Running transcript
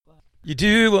You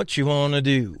do what you want to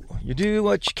do. You do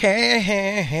what you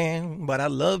can, but I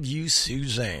love you,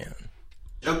 Suzanne.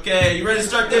 Okay, you ready to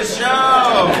start this show?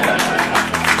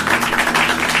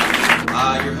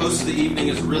 Your host of the evening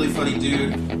is a really funny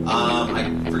dude.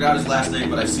 I forgot his last name,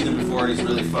 but I've seen him before, and he's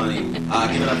really funny.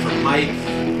 Give it up for Mike.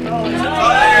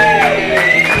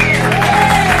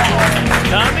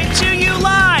 Coming to you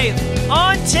live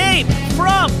on tape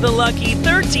from the lucky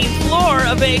 13th floor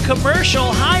of a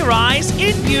commercial high-rise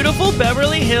in beautiful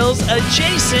Beverly Hills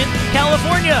adjacent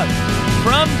California.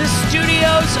 From the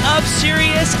studios of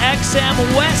Sirius XM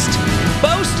West,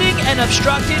 boasting an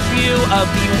obstructed view of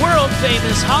the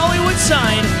world-famous Hollywood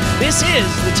sign, this is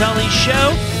The Tully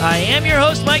Show. I am your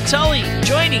host, Mike Tully.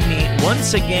 Joining me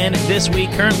once again this week,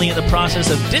 currently in the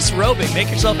process of disrobing, make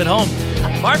yourself at home,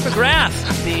 Mark McGrath,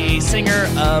 the singer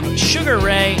of Sugar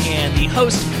Ray and the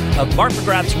host of Mark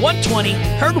McGrath's 120,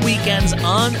 heard weekends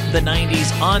on the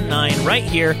 90s on 9, right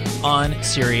here on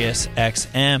Sirius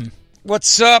XM.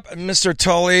 What's up, Mr.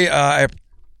 Tully? I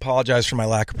apologize for my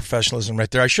lack of professionalism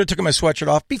right there. I should have taken my sweatshirt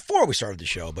off before we started the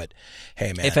show, but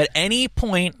hey, man. If at any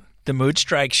point the mood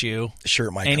strikes you, the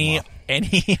shirt might any come off.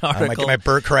 Any article. I might get my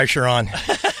Burt Kreischer on.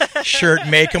 Shirt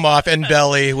may come off and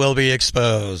belly will be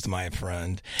exposed, my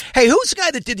friend. Hey, who's the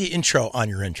guy that did the intro on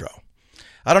your intro?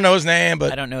 I don't know his name,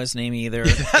 but... I don't know his name either.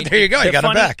 There you go. You got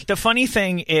him back. The funny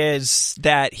thing is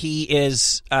that he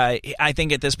is, I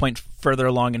think at this point, further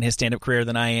along in his stand-up career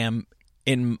than I am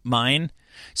in mine.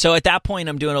 So at that point,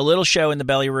 I'm doing a little show in the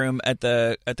belly room at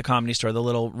the Comedy Store, the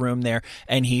little room there,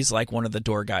 and he's like one of the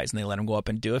door guys, and they let him go up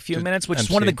and do a few minutes, which is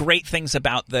one of the great things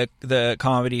about the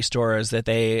Comedy Store is that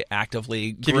they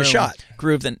actively give you a shot.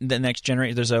 Groove the next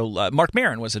generation. There's a Mark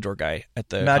Maron was a door guy at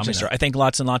the Comedy Store. I think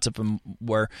lots and lots of them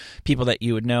were people that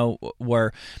you would know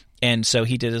were. And so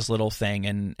he did his little thing,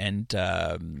 and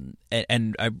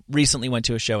I recently went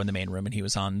to a show in the main room, and he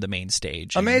was on the main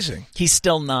stage. Amazing. He's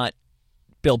still not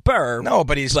Bill Burr. No,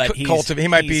 but he's cultivated. He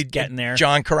might be getting there.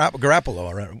 John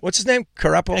Garapolo. What's his name?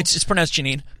 Garapolo? It's pronounced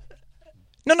Janine.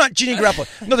 No, not Janine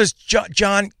Garapolo. No, there's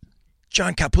John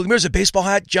Capullo. There's a baseball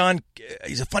hat. John,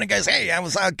 he's a funny guy. Hey, I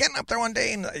was getting up there one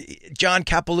day, and John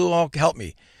Capullo helped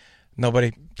me.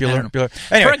 Nobody. Bueller.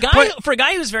 Anyway, for a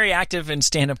guy who's very active in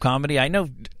stand-up comedy, I know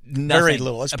nothing very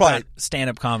little. It's about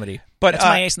stand-up comedy. But that's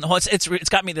my ace in the hole. It's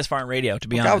got me this far in radio, to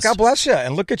be honest. God bless you.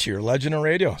 And look at you. You're a legend in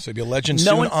radio. So you'll be a legend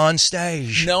soon on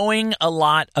stage. Knowing a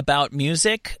lot about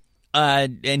music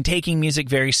and taking music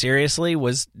very seriously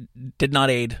did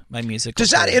not aid my music. Does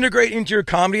that integrate into your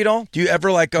comedy at all? Do you ever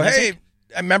go, music? Hey,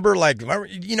 I remember,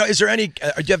 is there any,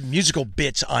 do you have musical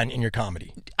bits in your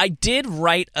comedy? I did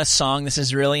write a song. This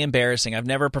is really embarrassing. I've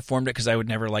never performed it because I would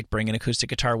never bring an acoustic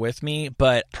guitar with me.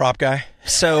 But prop guy.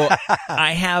 So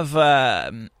I have.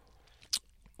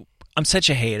 I'm such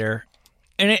a hater,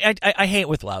 and I hate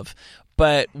with love.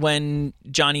 But when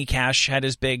Johnny Cash had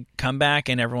his big comeback,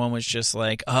 and everyone was just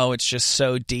like, "Oh, it's just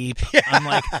so deep," I'm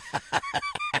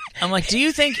like, do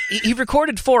you think he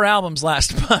recorded 4 albums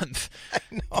last month?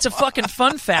 It's a fucking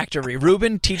fun factory.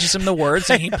 Ruben teaches him the words,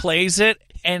 and he plays it.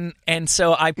 And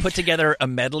so I put together a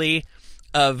medley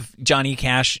of Johnny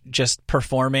Cash just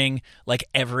performing like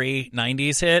every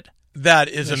 90s hit. That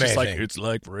is amazing. It's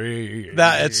like rain.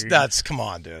 That's come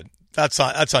on, dude. That's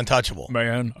untouchable.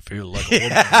 Man, I feel like a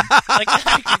woman.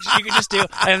 You could just do.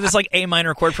 I have this A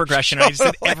minor chord progression. And I just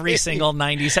did every single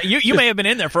 90s. You may have been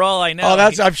in there for all I know. Oh,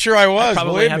 I'm sure I was. I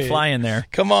probably had Fly in there.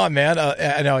 Come on, man.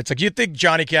 I know it's you think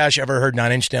Johnny Cash ever heard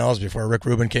 9 Inch Nails before Rick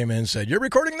Rubin came in and said, "You're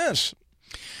recording this."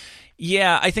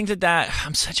 Yeah, I think that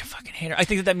I'm such a fucking hater. I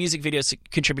think that music video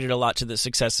contributed a lot to the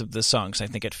success of the song, because I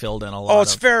think it filled in a lot. Oh,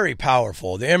 it's very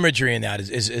powerful. The imagery in that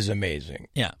is amazing.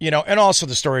 Yeah. And also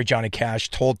the story Johnny Cash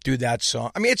told through that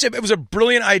song. I mean, it was a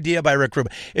brilliant idea by Rick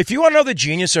Rubin. If you want to know the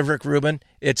genius of Rick Rubin,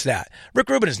 it's that. Rick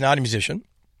Rubin is not a musician.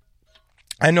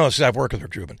 I know this because I've worked with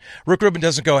Rick Rubin. Rick Rubin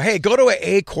doesn't go, hey, go to an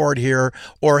A chord here,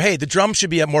 or hey, the drum should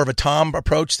be more of a tom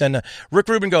approach than Rick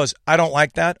Rubin goes, I don't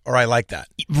like that, or I like that.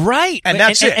 Right. And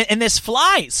that's it. And this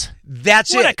flies.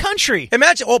 That's what it. What a country.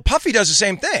 Imagine, Puffy does the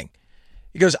same thing.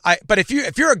 He goes, but if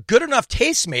you're a good enough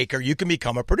tastemaker, you can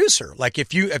become a producer. Like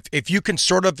if you can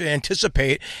sort of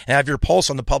anticipate and have your pulse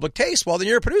on the public taste, well, then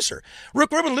you're a producer.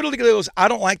 Rick Rubin literally goes, I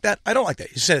don't like that. I don't like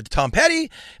that. He said it to Tom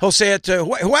Petty. He'll say it to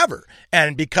whoever.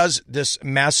 And because this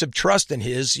massive trust in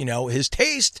his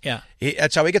taste,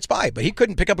 that's how he gets by. But he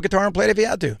couldn't pick up a guitar and play it if he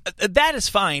had to. That is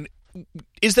fine.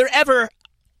 Is there ever,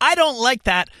 I don't like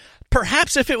that.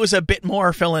 Perhaps if it was a bit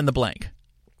more fill in the blank.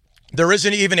 There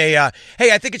isn't even a,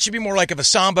 hey, I think it should be more like of a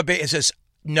samba bass. It says,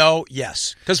 No,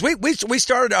 yes. Because we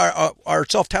started our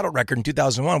self-titled record in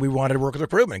 2001. We wanted to work with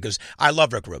Rick Rubin because I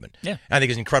love Rick Rubin. Yeah. I think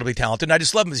he's incredibly talented, and I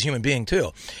just love him as a human being,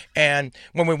 too. And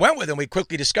when we went with him, we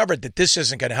quickly discovered that this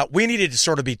isn't going to help. We needed to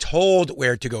sort of be told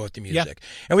where to go with the music.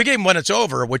 Yeah. And we gave him When It's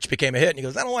Over, which became a hit, and he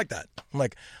goes, I don't like that. I'm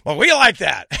like, well, we like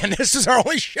that. And this is our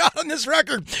only shot on this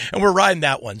record, and we're riding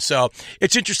that one. So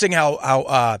it's interesting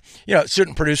how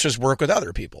certain producers work with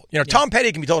other people. Tom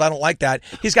Petty can be told, I don't like that.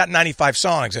 He's got 95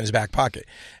 songs in his back pocket.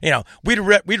 We'd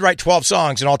write 12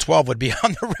 songs and all 12 would be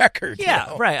on the record.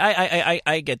 Yeah, right.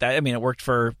 I get that. I mean, it worked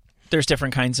for. There's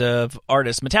different kinds of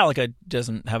artists. Metallica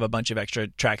doesn't have a bunch of extra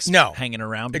tracks hanging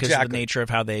around because of the nature of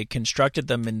how they constructed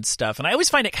them and stuff. And I always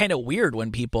find it kind of weird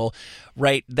when people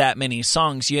write that many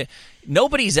songs.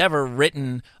 Nobody's ever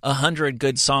written 100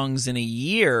 good songs in a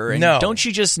year. And don't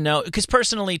you just know? Because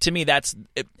personally, to me, that's,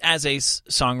 as a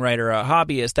songwriter, a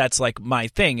hobbyist, that's like my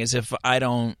thing, is if I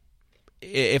don't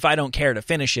care to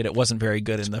finish it, it wasn't very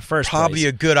good in the first place. Probably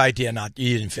a good idea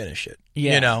you didn't finish it.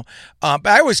 Yeah. But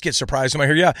I always get surprised when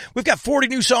I hear, we've got 40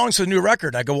 new songs for the new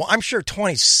record. I go, well, I'm sure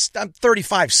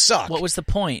 35 suck. What was the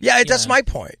point? Yeah, that's my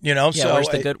point, So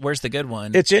where's the good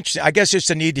one? It's interesting. I guess it's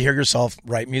the need to hear yourself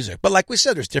write music. But like we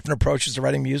said, there's different approaches to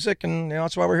writing music, and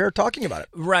that's why we're here talking about it.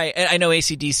 Right. And I know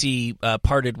AC/DC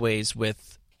parted ways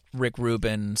with Rick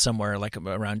Rubin somewhere like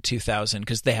around 2000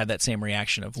 because they had that same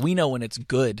reaction of, we know when it's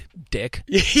good, dick.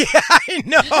 Yeah, I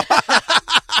know.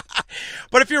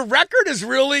 But if your record is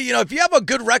really, if you have a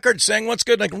good record saying what's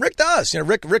good, like Rick does,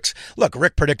 Rick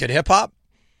predicted hip hop.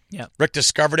 Yeah. Rick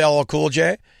discovered LL Cool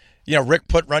J. Rick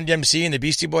put Run DMC and the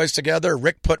Beastie Boys together.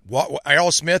 Rick put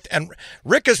Aerosmith, and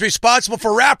Rick is responsible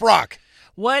for rap rock.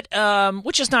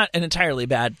 Which is not an entirely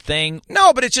bad thing.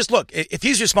 No, but it's just, look, if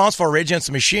he's responsible for Rage Against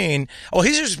the Machine,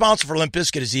 he's responsible for Limp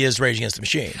Bizkit as he is Rage Against the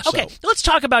Machine. Okay, let's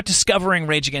talk about discovering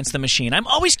Rage Against the Machine. I'm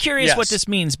always curious what this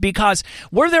means, because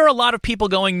were there a lot of people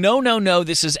going, no,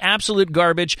 this is absolute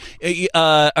garbage,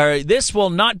 or this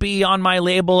will not be on my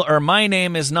label, or my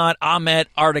name is not Ahmet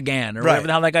Erdogan, or whatever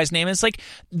the hell that guy's name is? Like,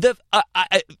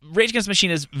 Rage Against the Machine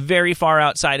is very far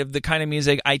outside of the kind of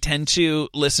music I tend to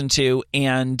listen to,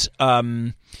 and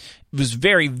was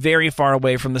very, very far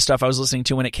away from the stuff I was listening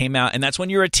to when it came out. And that's when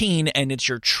you're a teen and it's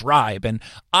your tribe. And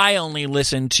I only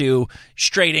listen to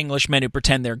straight English men who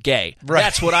pretend they're gay. Right.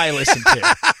 That's what I listen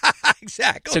to.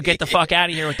 Exactly. So get the fuck out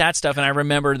of here with that stuff. And I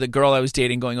remember the girl I was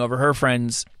dating going over her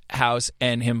friend's house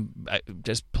and him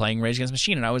just playing Rage Against the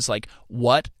Machine. And I was like,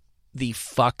 what the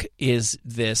fuck is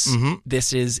this? Mm-hmm.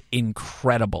 This is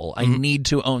incredible. I need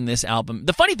to own this album.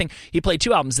 The funny thing, he played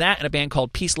two albums, that and a band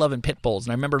called Peace, Love, and Pitbulls,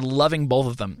 and I remember loving both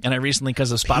of them. And I recently,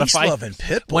 because of Spotify, Peace, Love, and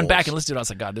Pitbulls, went back and listened to it. I was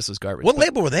like, God, this is garbage. What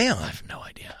label were they on? I have no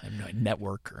idea. I have no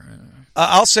network or...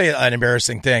 I'll say an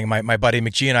embarrassing thing. My buddy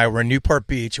McGee and I were in Newport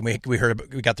Beach, and we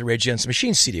got the Rage Against the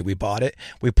Machine CD. We bought it.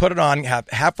 We put it on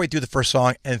halfway through the first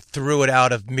song and threw it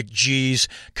out of McGee's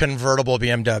convertible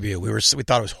BMW. We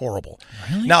thought it was horrible.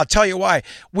 Really? Now I'll tell you why.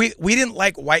 We didn't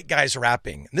like white guys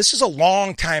rapping. This is a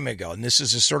long time ago, and this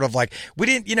is a sort of like we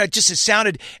didn't. It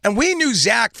sounded. And we knew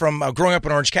Zach from growing up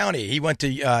in Orange County. He went to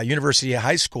University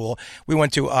High School. We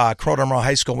went to Corona Monroe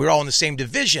High School. We were all in the same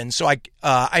division, so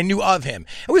I knew of him.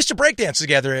 And we used to break dance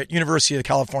together at University of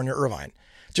California, Irvine.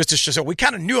 So we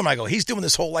kind of knew him. I go, he's doing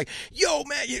this whole yo,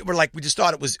 man. We just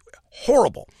thought it was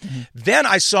horrible. Mm-hmm. Then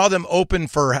I saw them open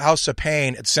for House of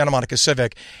Pain at Santa Monica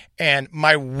Civic, and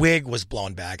my wig was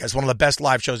blown back. It's one of the best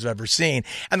live shows I've ever seen.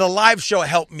 And the live show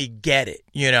helped me get it,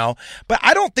 But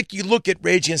I don't think you look at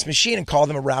Rage Against the Machine and call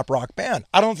them a rap rock band.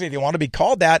 I don't think they want to be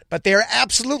called that, but they are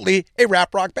absolutely a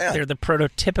rap rock band. They're the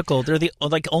prototypical, they're the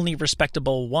only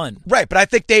respectable one. Right, but I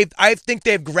think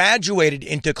they've graduated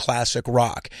into classic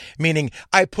rock, meaning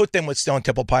I put them with Stone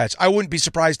Temple Pilots. I wouldn't be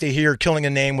surprised to hear Killing a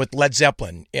Name with Led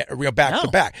Zeppelin back to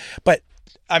back. But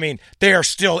I mean, they are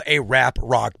still a rap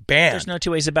rock band. There's no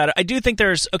two ways about it. I do think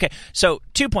there's so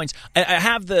 2 points. I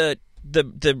have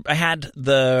I had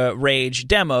the Rage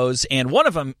demos, and one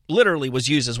of them literally was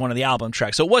used as one of the album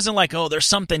tracks. So it wasn't like, there's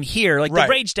something here. Like the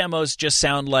Rage demos just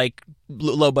sound like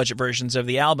low budget versions of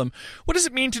the album. What does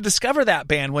it mean to discover that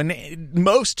band when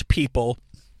most people?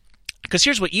 Because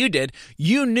here's what you did.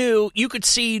 You could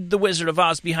see the Wizard of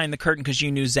Oz behind the curtain because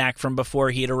you knew Zach from before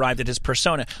he had arrived at his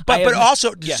persona. But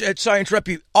also, sorry to interrupt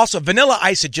you, also Vanilla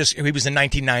Ice he was in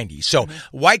 1990. So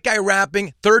white guy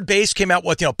rapping, Third Base came out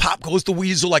with, Pop Goes the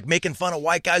Weasel, like making fun of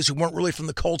white guys who weren't really from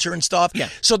the culture and stuff. Yeah.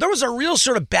 So there was a real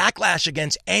sort of backlash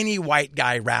against any white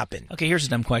guy rapping. Okay, here's a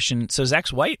dumb question. So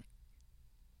Zach's white?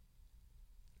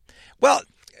 Well...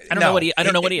 I don't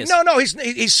know what he is. No,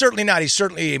 he's certainly not. He's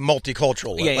certainly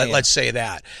multicultural. Let's say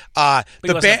that. But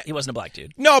he wasn't a black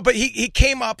dude. No, but he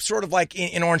came up sort of like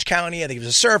in Orange County. I think he was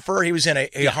a surfer. He was in a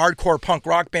hardcore punk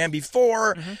rock band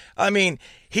before. Mm-hmm. I mean,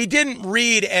 he didn't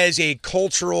read as a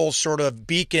cultural sort of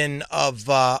beacon of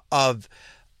all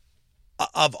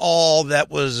that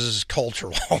was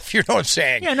cultural, if you know what I'm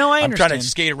saying. Yeah, no, I understand. I'm trying to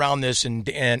skate around this,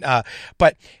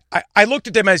 but I looked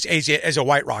at them as a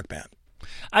white rock band.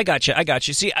 I got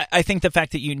you. See, I think the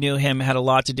fact that you knew him had a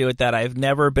lot to do with that. I've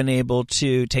never been able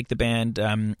to take the band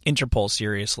Interpol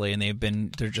seriously,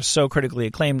 and they're just so critically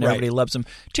acclaimed. Everybody loves them.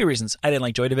 2 reasons. I didn't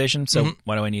like Joy Division, so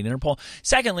why do I need Interpol?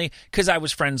 Secondly, because I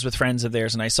was friends with friends of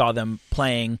theirs, and I saw them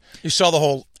playing. You saw the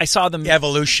whole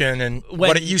evolution and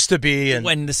what it used to be. And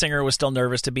when the singer was still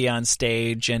nervous to be on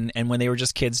stage, and when they were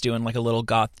just kids doing like a little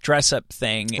goth dress-up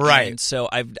thing. Right. And so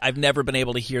I've never been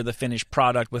able to hear the finished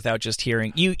product without just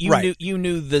hearing. You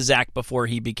knew the Zach before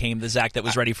he became the Zach that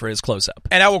was ready for his close-up.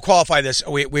 And I will qualify this.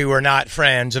 We were not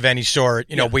friends of any sort.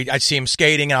 I'd see him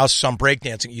skating, and I also saw him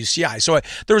breakdancing at UCI. So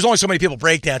there was only so many people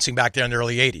breakdancing back there in the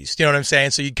early 80s. Do you know what I'm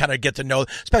saying? So you kind of get to know,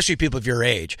 especially people of your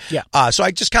age. Yeah. So I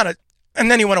just kind of...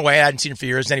 And then he went away. I hadn't seen him for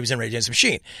years. And then he was in Rage Against the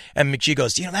Machine. And McGee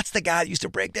goes, that's the guy that used to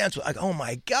breakdance. Like, oh,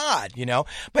 my God,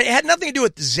 But it had nothing to do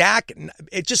with Zach.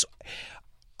 It just...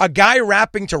 A guy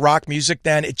rapping to rock music,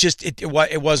 then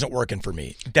it wasn't working for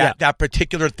me. That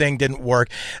particular thing didn't work.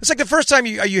 It's like the first time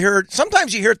you hear.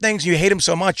 Sometimes you hear things and you hate them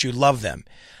so much you love them.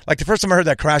 Like the first time I heard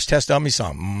that Crash Test Dummy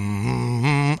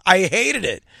song, I hated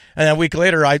it, and a week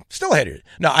later I still hated it.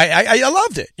 No, I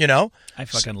loved it. I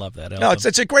fucking love that album. No,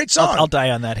 it's a great song. I'll die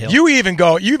on that hill. You even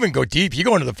go deep. You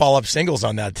go into the follow-up singles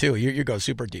on that too. You go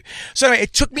super deep. So anyway,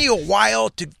 it took me a while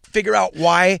to figure out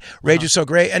why Rage is so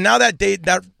great, and now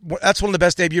that's one of the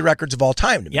best debut records of all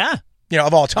time to me. Yeah.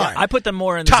 Of all time. Yeah, I put them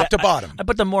more in top to bottom. I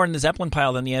put them more in the Zeppelin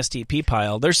pile than the STP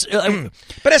pile. There's,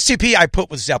 but STP I put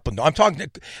with Zeppelin though. I'm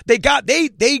talking. They got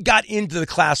into the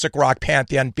classic rock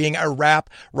pantheon, being a rap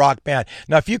rock band.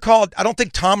 Now, if you I don't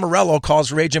think Tom Morello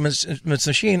calls Rage Against the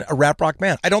Machine a rap rock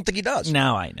band. I don't think he does.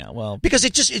 Now I know. Well, because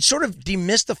it sort of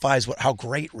demystifies how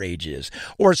great Rage is,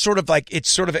 or it's sort of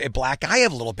a black eye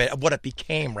of a little bit of what it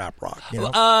became rap rock.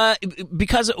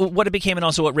 Because what it became and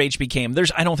also what Rage became.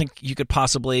 I don't think you could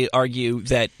possibly argue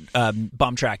that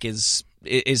Bomb Track is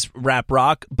rap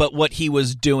rock, but what he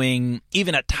was doing,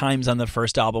 even at times on the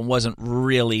first album, wasn't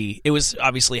really. It was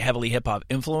obviously heavily hip hop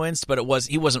influenced, but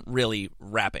he wasn't really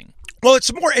rapping. Well,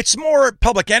 it's more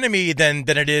Public Enemy than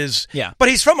it is. Yeah. But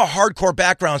he's from a hardcore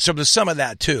background, so there's some of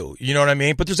that too. You know what I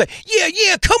mean? But there's like,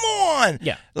 yeah, come on.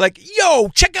 Yeah. Like, yo,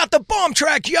 check out the Bomb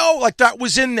Track, yo. Like that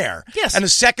was in there. Yes. And the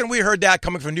second we heard that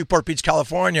coming from Newport Beach,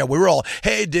 California, we were all,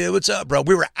 hey, dude, what's up, bro?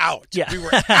 We were out. Yeah. We were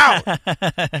out.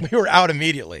 We were out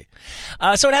immediately.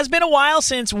 So it has been a while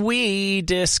since we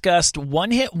discussed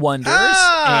one-hit wonders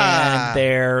and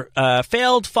their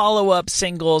failed follow-up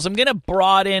singles. I'm going to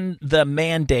broaden the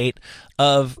mandate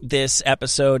of this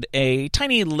episode a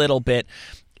tiny little bit.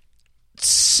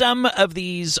 Some of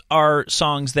these are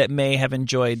songs that may have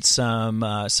enjoyed some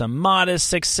modest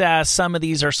success. Some of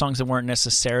these are songs that weren't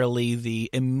necessarily the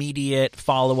immediate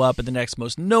follow-up of the next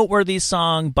most noteworthy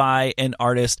song by an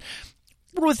artist.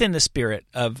 We're within the spirit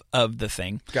of the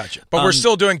thing. Gotcha. But we're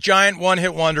still doing giant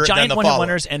one-hit wonder. Giant one-hit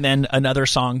wonders, and then another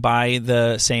song by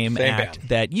the same act band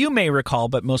that you may recall,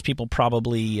 but most people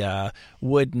probably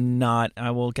would not.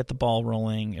 I will get the ball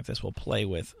rolling if this will play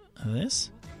with this.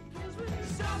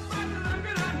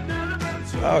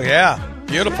 Oh, yeah.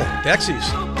 Beautiful. Dexys.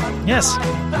 Yes.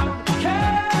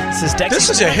 This is Dexys. This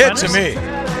is a hit to me.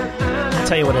 I'll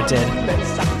tell you what it did.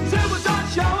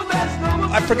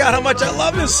 I forgot how much I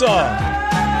love this song.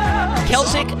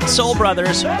 Celtic Soul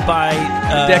Brothers by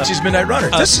Dexys Midnight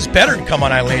Runners. This is better than Come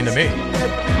On Eileen to me.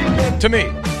 To me.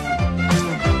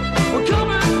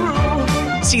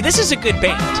 See, this is a good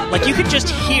band. Like, you could just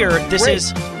hear this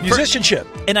is musicianship,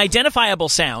 an identifiable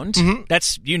sound. Mm-hmm.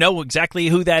 That's, exactly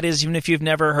who that is, even if you've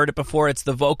never heard it before. It's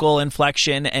the vocal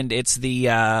inflection, and it's the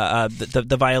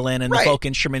violin and the folk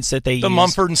instruments that they use. The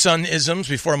Mumford & Son isms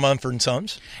before Mumford &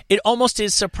 Sons. It almost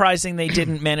is surprising they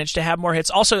didn't manage to have more hits.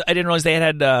 Also, I didn't realize they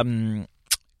had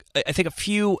I think a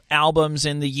few albums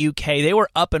in the UK. They were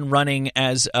up and running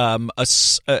as an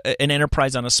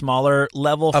enterprise on a smaller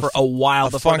level for a while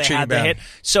before they had the hit.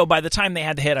 So by the time they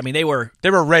had the hit, I mean they were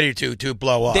ready to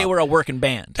blow up. They were a working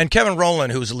band. And Kevin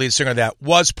Rowland, who was the lead singer of that,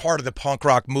 was part of the punk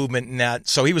rock movement in that.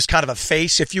 So he was kind of a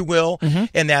face, if you will,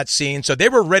 in that scene. So they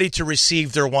were ready to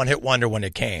receive their one-hit wonder when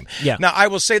it came. Yeah. Now I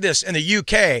will say this: in the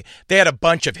UK, they had a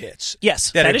bunch of hits.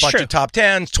 Yes, they had that is a bunch true. of top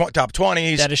 10s, top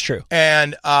 20s. That is true.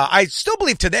 And I still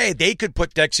believe today they could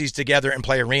put Dexys together and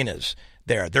play arenas.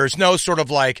 there. There's no sort of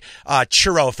like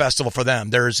churro festival for them.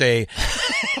 There's a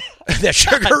that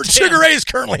Sugar Ray is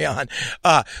currently on.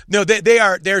 No,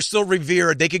 they're still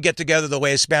revered. They could get together the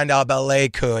way a Spandau Ballet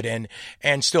could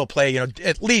and still play,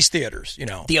 at least theaters, The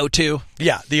O2.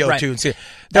 Yeah, the O2. Right. And see,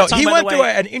 That no, song, he by went the through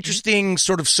way- an interesting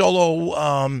sort of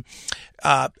solo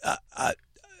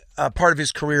part of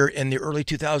his career in the early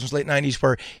 2000s, late 90s,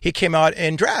 where he came out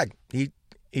in drag.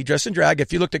 He dressed in drag.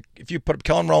 If you put up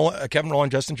Kevin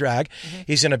Rowland dressed in drag,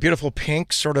 he's in a beautiful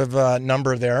pink sort of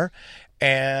number there,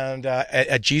 and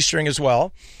a G-string as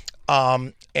well.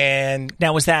 And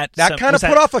Now, was that kind of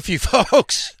put off a few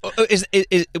folks.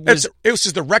 It was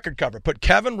just the record cover. Put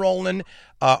Kevin Rowland,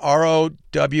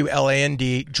 ROWLAND,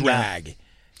 drag.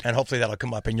 And hopefully that'll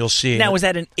come up and you'll see. Now, was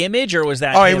that an image or was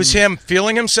that it was him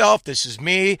feeling himself. This is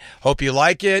me. Hope you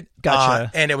like it.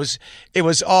 Gotcha. And it was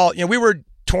all, we were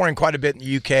touring quite a bit in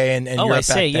the UK and Europe I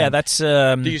see. back then. Yeah, that's...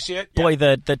 Do you see it? Boy,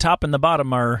 the top and the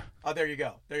bottom are there you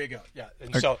go. Yeah.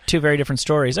 And are two very different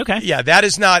stories. Okay. Yeah, that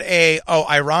is not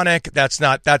ironic.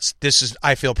 This is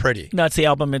I Feel Pretty. No, it's the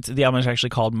album. The album is actually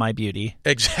called My Beauty.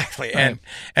 Exactly. Right.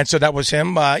 And so that was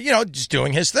him, just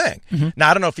doing his thing.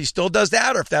 Now, I don't know if he still does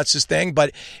that or if that's his thing,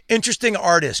 but interesting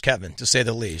artist, Kevin, to say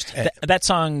the least. That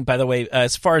song, by the way,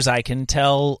 as far as I can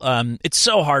tell, it's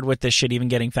so hard with this shit, even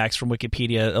getting facts from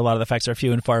Wikipedia. A lot of the facts are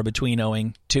few and far between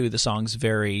owing to the song's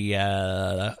very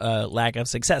lack of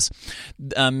success.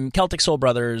 Celtic Soul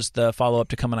Brothers, the follow-up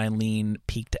to Come On Eileen,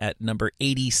 peaked at number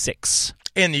 86.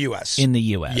 In the U.S. In the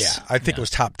U.S. Yeah, I think it was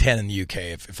top 10 in the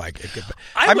U.K.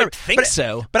 I would think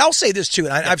so. But I'll say this, too,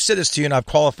 and I've said this to you, and I've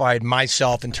qualified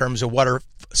myself in terms of what are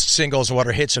singles and what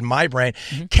are hits in my brain.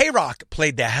 K-Rock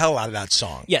played the hell out of that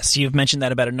song. Yes, you've mentioned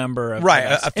that about a number of... Right,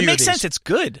 a few It makes of these. sense. It's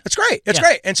good. It's great. It's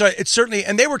great. And so it's certainly,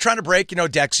 and they were trying to break,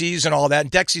 Dexys and all that.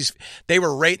 And Dexys, they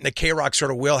were right in the K-Rock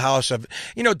sort of wheelhouse of,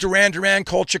 Duran Duran,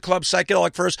 Culture Club,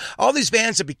 Psychedelic Furs, all these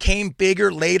bands that became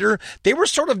bigger later. They were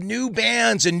sort of new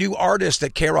bands and new artists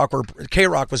that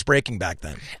K-Rock was breaking back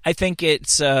then. I think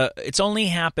it's only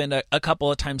happened a couple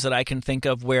of times that I can think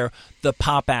of where the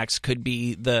pop acts could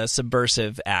be the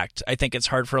subversive act. I think it's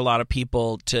hard for a lot of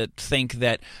people to think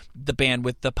that the band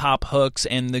with the pop hooks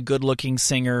and the good-looking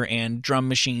singer and drum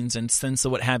machines and synths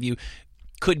and what have you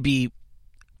could be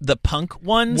the punk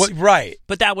ones. Right.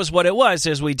 But that was what it was,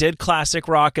 is we did classic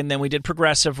rock, and then we did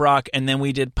progressive rock, and then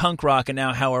we did punk rock, and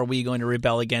now how are we going to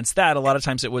rebel against that? A lot of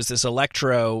times it was this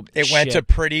electro It went to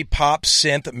pretty pop,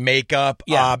 synth, makeup,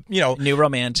 new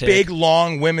romantic. big,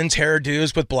 long women's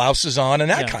hairdos with blouses on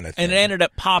and that kind of thing. And it ended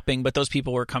up popping, but those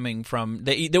people were coming from...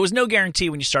 there was no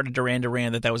guarantee when you started Duran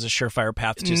Duran that was a surefire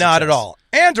path to success. Not at all.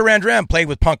 And Duran Duran played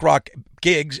with punk rock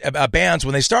gigs, bands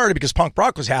when they started because punk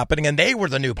rock was happening and they were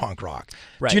the new punk rock.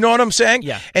 Right. Do you know what I'm saying?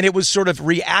 Yeah. And it was sort of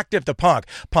reactive to punk.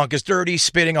 Punk is dirty,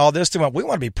 spitting, all this. We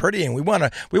want to be pretty and we want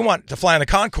to fly on the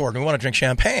Concorde and we want to drink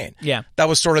champagne. Yeah. That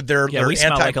was sort of their we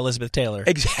smell like Elizabeth Taylor.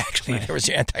 Exactly. Right. There was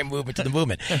the anti-movement to the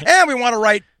movement. And we want to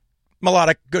write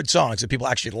melodic, good songs that people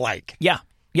actually like. Yeah.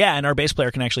 Yeah, and our bass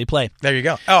player can actually play. There you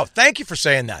go. Oh, thank you for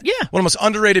saying that. Yeah. One of the most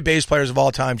underrated bass players of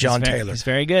all time, John Taylor. He's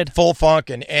very good. Full funk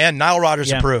and Nile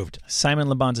Rodgers approved. Simon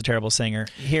Le Bon's a terrible singer.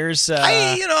 Here's...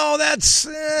 that's...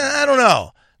 I don't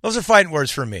know. Those are fighting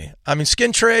words for me. I mean,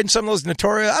 Skin Trade and some of those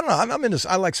Notorious. I don't know. I'm into.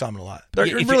 I like Simon a lot. They're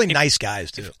really nice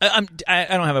guys too. I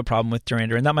don't have a problem with Duran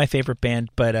Duran. Not my favorite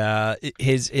band, but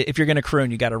if you're going to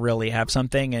croon, you got to really have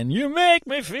something. And you make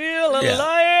me feel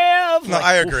alive. No,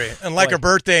 I agree. And like Her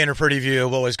Birthday and Her Pretty View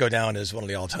will always go down as one of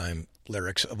the all-time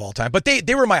lyrics of all time. But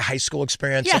they were my high school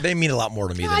experience, so they mean a lot more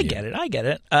to me than you. I get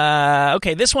it.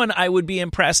 Okay, this one I would be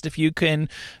impressed if you can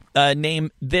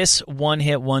name this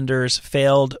one-hit wonder's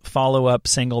failed follow-up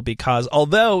single, because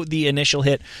although the initial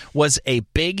hit was a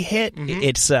big hit,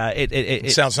 it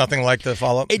sounds nothing like the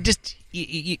follow-up. It just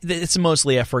it's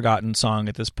mostly a forgotten song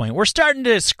at this point. We're starting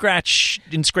to scratch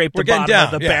and scrape the bottom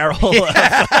of the barrel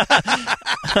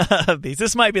of these.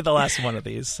 This might be the last one of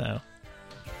these. So.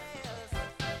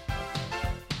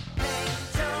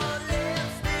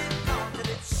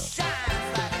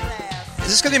 Is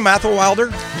this going to be Matthew Wilder?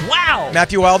 Wow!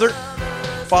 Matthew Wilder?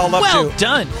 Follow up well to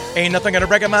done. Ain't Nothing Gonna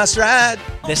Break My Stride.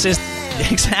 This is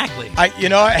exactly.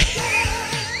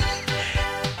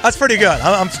 That's pretty good.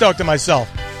 I'm stoked on myself.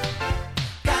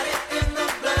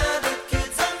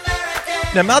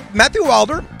 Now, Matthew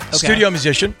Wilder, studio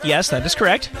musician. Yes, that is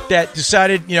correct. That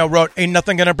decided, wrote Ain't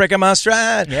Nothing Gonna Break My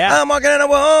Stride. Yeah. I'm walking and I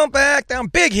won't back down.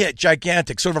 Big hit,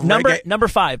 gigantic, sort of number reggae. number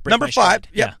 5. Number 5.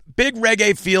 Yeah. big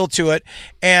reggae feel to it.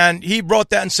 And he wrote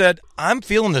that and said, I'm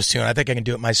feeling this tune. I think I can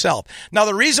do it myself. Now,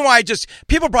 the reason why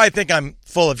people probably think I'm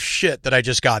full of shit that I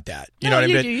just got that. You know what I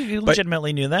mean? You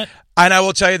legitimately knew that. And I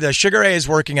will tell you, the Sugar Ray is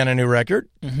working on a new record,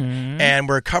 and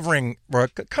we're covering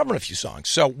a few songs.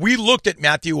 So we looked at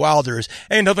Matthew Wilder's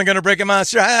 "Ain't Nothing Gonna Break a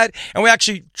Monster Head," and we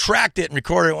actually tracked it and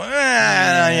recorded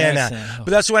it.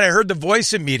 But that's when I heard the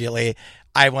voice immediately.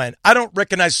 I went, I don't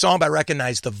recognize the song, but I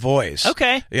recognize the voice.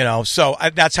 Okay. So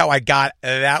that's how I got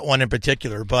that one in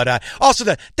particular. But also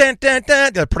the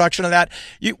production of that.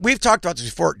 We've talked about this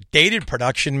before. Dated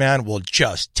production, man, will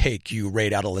just take you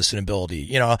right out of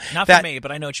listenability. Not for me,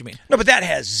 but I know what you mean. No, but that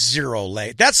has zero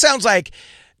lay. That sounds like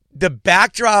the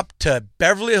backdrop to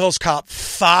Beverly Hills Cop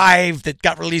 5 that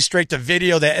got released straight to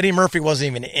video that Eddie Murphy wasn't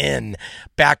even in.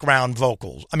 Background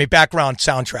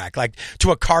soundtrack, like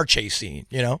to a car chase scene,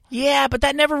 Yeah, but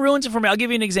that never ruins it for me. I'll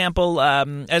give you an example.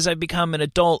 As I've become an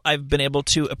adult, I've been able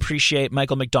to appreciate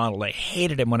Michael McDonald. I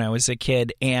hated him when I was a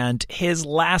kid, and his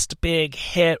last big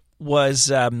hit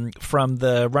was from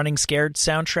the Running Scared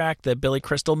soundtrack, the Billy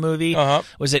Crystal movie.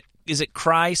 Is it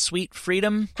Cry Sweet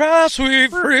Freedom? Cry Sweet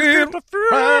Freedom,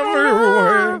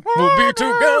 we'll be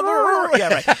together.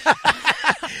 Yeah, right.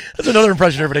 That's another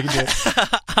impression everybody can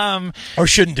do. Or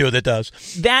shouldn't do it that does.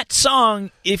 That song,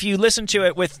 if you listen to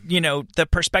it with, the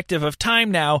perspective of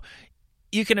time now,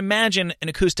 you can imagine an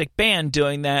acoustic band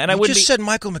doing that. And You said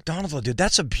Michael McDonald, dude.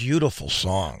 That's a beautiful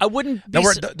song. I wouldn't be...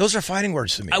 those are fighting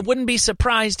words to me. I wouldn't be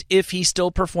surprised if he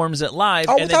still performs it live.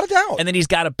 Oh, without a doubt. And then he's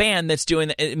got a band that's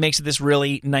doing it makes it this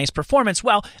really nice performance.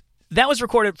 Well, that was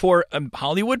recorded for a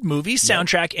Hollywood movie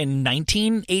soundtrack in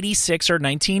 1986 or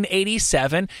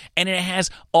 1987, and it has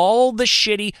all the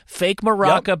shitty fake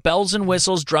maraca, bells and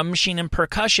whistles, drum machine, and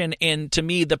percussion, and to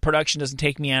me, the production doesn't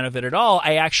take me out of it at all.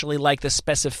 I actually like the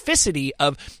specificity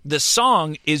of the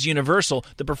song is universal.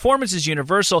 The performance is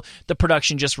universal. The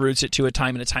production just roots it to a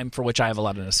time and a time for which I have a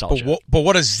lot of nostalgia. But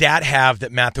what does that have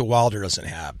that Matthew Wilder doesn't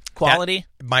have? Quality?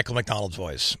 Michael McDonald's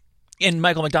voice. In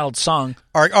Michael McDonald's song.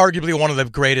 Arguably one of the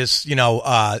greatest,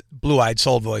 blue-eyed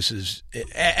soul voices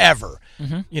ever.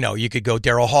 You could go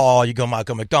Daryl Hall, you go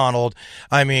Michael McDonald.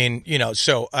 I mean,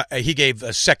 so he gave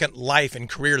a second life and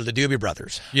career to the Doobie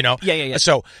Brothers, Yeah.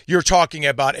 So you're talking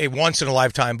about a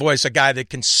once-in-a-lifetime voice, a guy that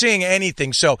can sing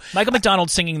anything. So Michael McDonald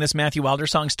singing this Matthew Wilder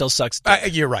song still sucks.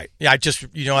 You're right. Yeah,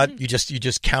 you know what? You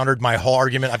just countered my whole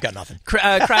argument. I've got nothing.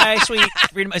 Cry Sweet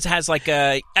Freedom. It has like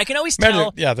I can always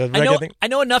tell. Yeah, the reggae thing. I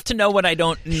know enough to know what I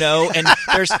don't know, and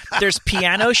there's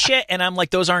piano shit, and I'm like,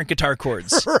 those aren't guitar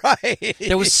chords. Right.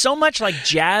 There was so much like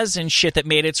jazz and shit that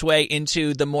made its way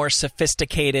into the more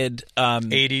sophisticated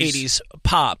 80s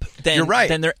pop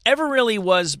than there ever really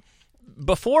was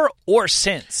before or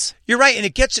since. You're right, and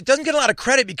it doesn't get a lot of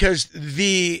credit because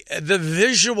the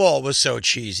visual was so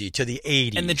cheesy to the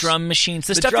 80s. And the drum machines.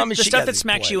 The stuff that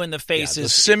smacks you in the face is... The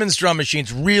Simmons drum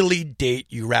machines really date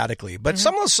you radically. But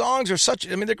some of the songs are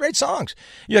they're great songs.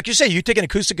 Like you say, you take an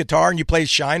acoustic guitar and you play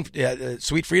Shine,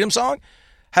 Sweet Freedom song,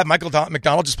 have Michael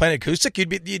McDonald just playing acoustic, you'd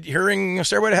be hearing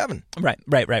Stairway to Heaven. Right.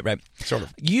 Sort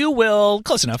of. You will...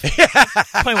 Close enough.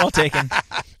 Point well taken.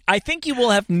 I think you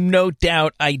will have no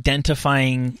doubt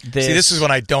identifying this. See, this is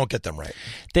when I don't get them right.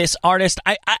 This artist,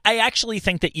 I actually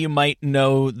think that you might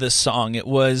know the song. It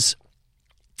was...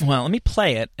 Well, let me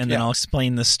play it, and then I'll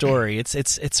explain the story.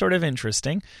 It's sort of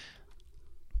interesting.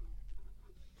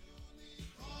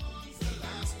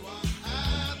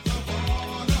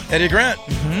 Eddie Grant.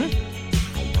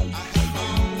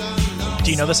 Do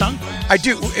you know the song? I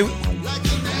do.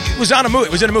 It was on a movie.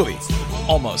 It was in a movie.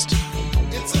 Almost.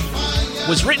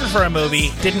 Was written for a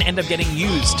movie, didn't end up getting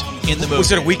used in the movie.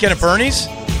 Was it A Weekend at Bernie's?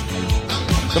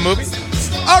 The movie?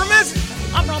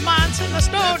 I'm romancing the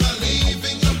stone.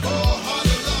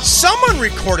 Someone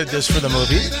recorded this for the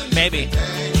movie. Maybe.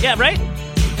 Yeah, right?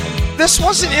 This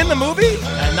wasn't in the movie?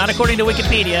 Not according to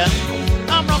Wikipedia.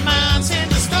 I'm romancing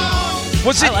the stone.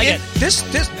 Was it? I like it.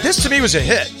 This to me was a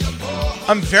hit.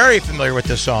 I'm very familiar with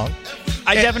this song.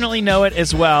 I definitely know it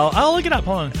as well. I'll look it up.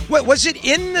 Hold on. Wait, was it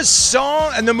in the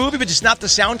song and the movie, but just not the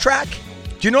soundtrack?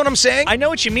 Do you know what I'm saying? I know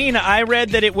what you mean. I read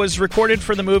that it was recorded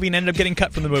for the movie and ended up getting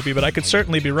cut from the movie, but I could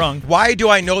certainly be wrong. Why do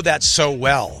I know that so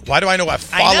well? Why do I know a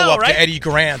follow-up right? to Eddie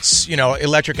Grant's,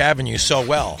 Electric Avenue so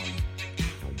well?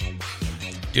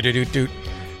 Do-do-do-do.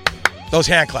 Those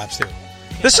hand claps, too.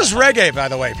 This is reggae, by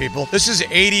the way, people. This is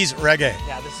 80s reggae.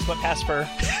 Yeah, this is what passed for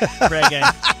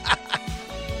reggae.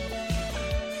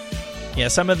 Yeah,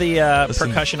 some of the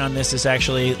percussion on this is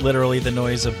actually literally the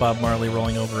noise of Bob Marley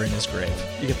rolling over in his grave.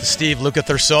 You get the Steve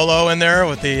Lukather solo in there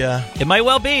with the... It might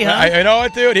well be, huh? I know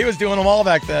it, dude. He was doing them all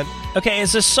back then. Okay,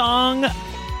 it's a song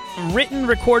written,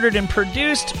 recorded, and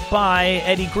produced by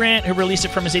Eddie Grant, who released it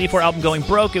from his 84 album Going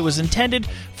Broke. It was intended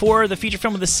for the feature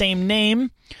film with the same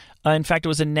name. In fact, it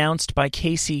was announced by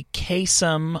Casey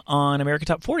Kasem on American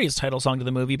Top 40 as title song to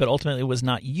the movie, but ultimately was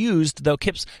not used, though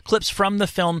clips from the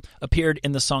film appeared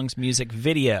in the song's music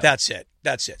video. That's it.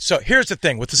 So here's the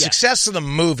thing. With the success of the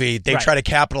movie, they try to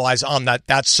capitalize on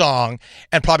that song,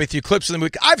 and probably through clips of the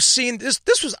movie. I've seen this.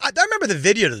 I remember the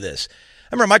video to this.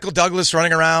 I remember Michael Douglas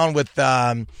running around with,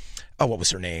 what was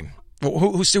her name? Who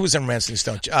was in Rancid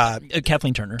Stone?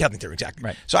 Kathleen Turner. Kathleen Turner, exactly.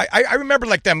 Right. So I remember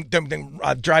like them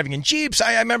driving in Jeeps.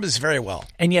 I remember this very well.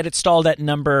 And yet it stalled at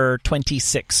number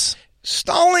 26.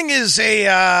 Stalling is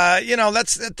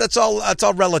that's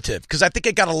all relative, because I think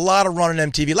it got a lot of run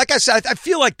on MTV. Like I said, I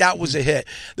feel like that was a hit.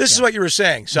 This is what you were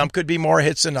saying. Some could be more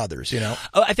hits than others,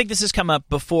 Oh, I think this has come up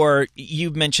before.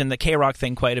 You mentioned the K-Rock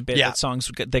thing quite a bit. Yeah. That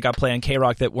songs that got played on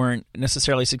K-Rock that weren't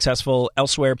necessarily successful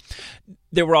elsewhere.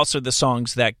 There were also the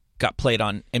songs that got played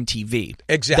on MTV.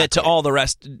 Exactly. That to all the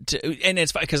rest, and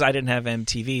it's because I didn't have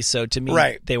MTV, so to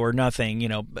me, they were nothing.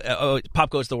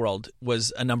 Pop Goes the World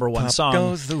was a number one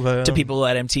song to people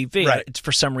at MTV. Right.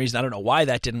 For some reason, I don't know why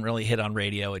that didn't really hit on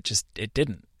radio. It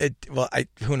didn't.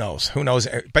 Who knows?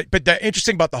 But the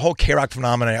interesting about the whole K-Rock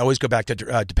phenomenon, I always go back to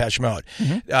Depeche Mode.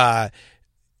 Mm-hmm.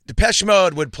 Depeche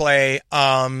Mode would play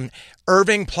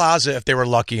Irving Plaza if they were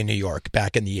lucky in New York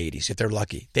back in the 80s, if they're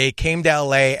lucky. They came to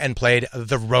L.A. and played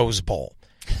the Rose Bowl.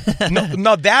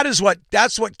 No, that's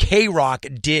what K-Rock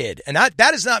did. And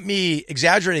that is not me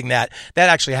exaggerating that. That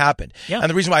actually happened. Yeah. And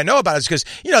the reason why I know about it is because,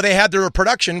 they had their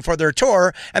production for their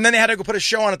tour, and then they had to go put a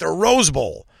show on at the Rose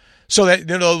Bowl. So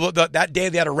that that day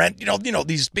they had to rent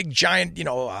these big giant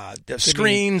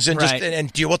screens and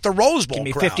and deal with the Rose Bowl. Give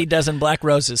me crowd. 50 dozen Black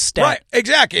Roses stat. Right,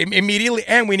 exactly. Immediately,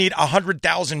 and we need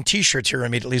 100,000 T-shirts here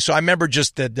immediately. So I remember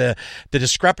just the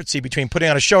discrepancy between putting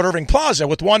on a show at Irving Plaza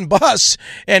with one bus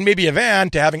and maybe a van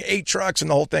to having 8 trucks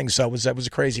and the whole thing. So that was a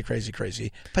crazy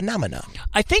phenomenon.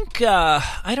 I think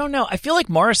I don't know. I feel like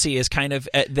Morrissey is kind of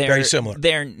very similar.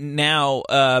 They're now.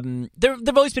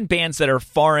 There've always been bands that are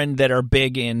foreign that are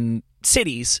big in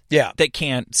cities that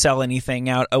can't sell anything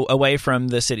out away from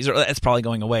the cities, or that's probably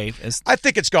going away. I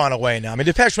think it's gone away now. I mean,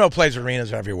 Depeche Mode plays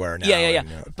arenas everywhere now. Yeah.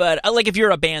 But like, if you're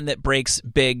a band that breaks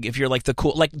big, if you're like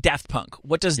like Daft Punk,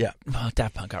 what does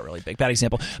Daft Punk got really big? Bad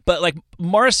example. But like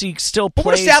Morrissey still plays.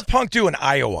 What does Daft Punk do in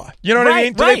Iowa? You know what I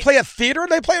mean? Do they play a theater or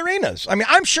do they play arenas? I mean,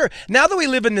 I'm sure now that we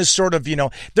live in this sort of,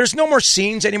 there's no more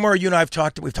scenes anymore. You and I we've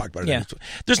talked about it. Yeah.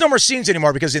 There's no more scenes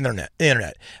anymore because of the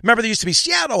internet. Remember, there used to be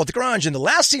Seattle with the grunge, and the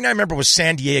last scene I remember was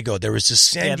San Diego. There was this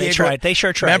San Diego. They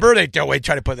sure tried. Remember, they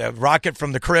tried to put the Rocket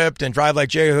from the Crypt and Drive Like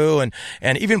Jehu,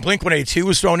 and even Blink-182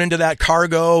 was thrown into that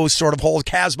Cargo sort of whole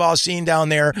Casbah scene down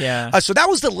there. Yeah. So that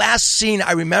was the last scene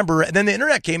I remember, and then the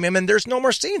internet came in, and there's no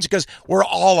more scenes because we're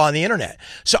all on the internet.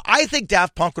 So I think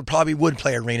Daft Punk would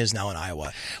play arenas now in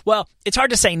Iowa. Well, it's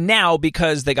hard to say now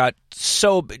because they got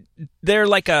they're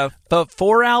like a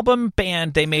 4-album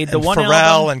band. They made the one Pharrell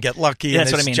album and Get Lucky. Yeah, and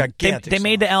that's what I mean. They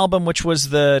made the album, which was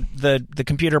the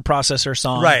computer processor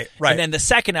song, right. And then the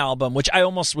second album, which I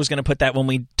almost was going to put that when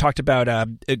we talked about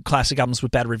classic albums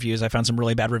with bad reviews. I found some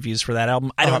really bad reviews for that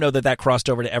album. I don't know that crossed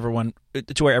over to everyone,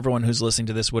 to where everyone who's listening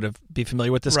to this would be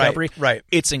familiar with Discovery. Right.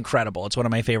 It's incredible. It's one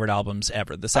of my favorite albums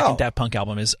ever. The second Daft Punk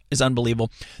album is unbelievable.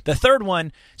 The third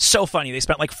one, so funny. They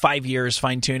spent like 5 years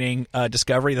fine tuning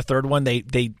Discovery. The third one,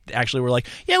 they actually were like,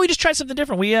 yeah, we just tried something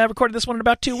different. We recorded this one in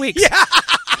about 2 weeks. Yeah.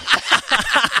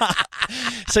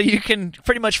 So you can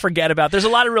pretty much forget about. There's a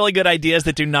lot of really good ideas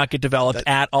that do not get developed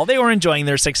at all. They were enjoying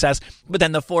their success, but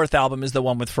then the fourth album is the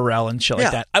one with Pharrell and shit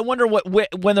like that. I wonder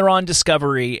when they're on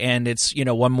Discovery and it's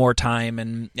One More Time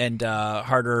and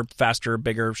Harder, Faster,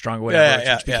 Bigger, Stronger,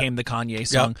 whatever, which became the Kanye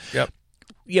song. Yep.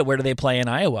 Yeah, where do they play in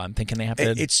Iowa? I'm thinking they have to.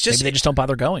 Maybe they just don't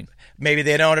bother going. Maybe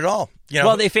they don't at all.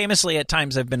 Well, they famously at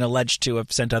times have been alleged to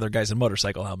have sent other guys in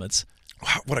motorcycle helmets.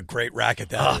 Wow, what a great racket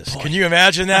that is. Boy. Can you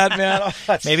imagine that, man?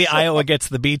 Maybe Iowa gets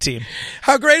the B team.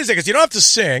 How great is it? Because you don't have to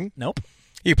sing. Nope.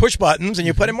 You push buttons and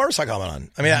you put a motorcycle helmet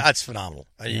on. I mean, that's phenomenal.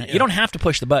 You don't have to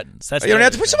push the buttons. You don't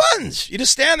have to push the buttons. You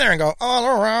just stand there and go all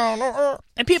around.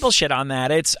 And people shit on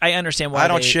that. I understand why. I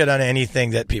don't shit on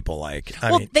anything that people like.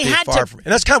 I mean, they had to. And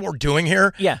that's kind of what we're doing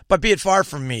here. Yeah. But be it far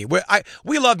from me.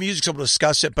 We love music, so we'll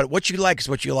discuss it. But what you like is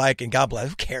what you like, and God bless.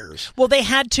 Who cares? Well, they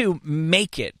had to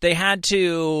make it. They had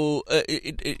to.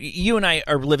 You and I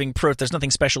are living proof. There's nothing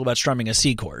special about strumming a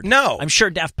C chord. No. I'm sure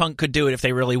Daft Punk could do it if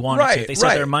they really wanted to. If they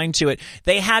set their mind to it.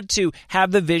 They had to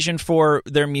have the vision for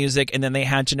their music, and then they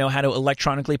had to know how to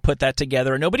electronically put that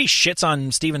together. And nobody shits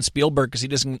on Steven Spielberg because he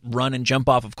doesn't run and jump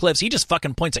off of cliffs. He just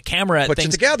fucking points a camera at Puts it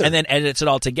things together. and then edits it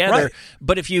all together. Right.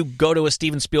 But if you go to a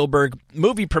Steven Spielberg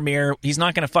movie premiere, he's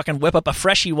not going to fucking whip up a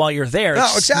freshie while you're there. No,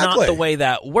 It's exactly. not the way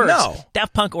that works. No.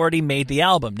 Daft Punk already made the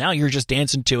album. Now you're just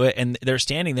dancing to it, and they're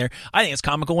standing there. I think it's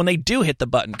comical when they do hit the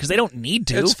button because they don't need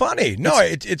to. It's funny. No,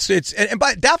 it's and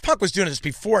by Daft Punk was doing this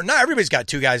before. Not everybody's got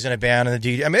two guys in a band and the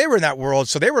DJ. I mean, they were in that world,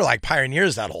 so they were like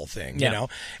pioneers of that whole thing, you know.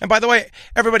 And by the way,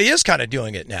 everybody is kind of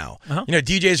doing it now. Uh-huh. You know,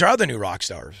 DJs are the new rock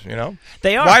stars. You know,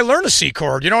 They are. Why learn a C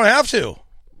chord? You don't have to.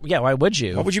 Yeah, why would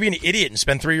you? Why would you be an idiot and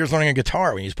spend 3 years learning a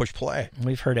guitar when you just push play?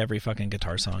 We've heard every fucking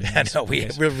guitar song. I know we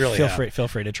really feel have. feel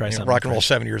free to try something. Rock and roll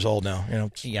 7 years old now. You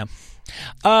know. Yeah.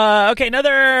 Okay,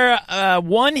 another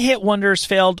one-hit wonders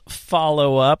failed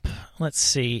follow-up. Let's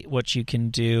see what you can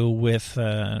do with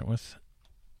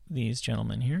these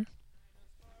gentlemen here.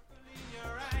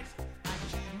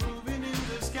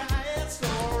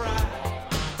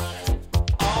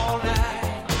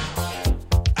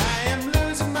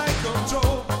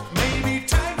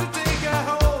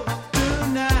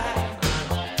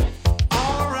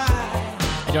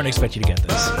 I don't expect you to get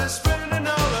this.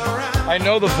 I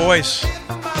know the voice.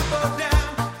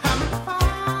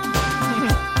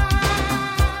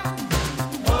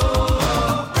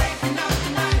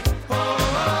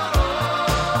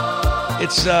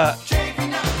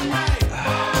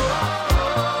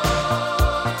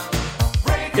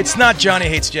 It's not Johnny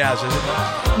Hates Jazz, is it?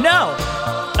 No.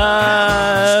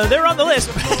 They're on the list.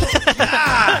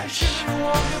 Gosh.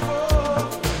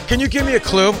 Can you give me a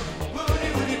clue?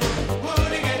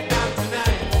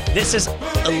 This is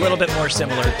a little bit more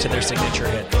similar to their signature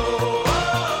hit.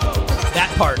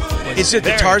 That part. Is it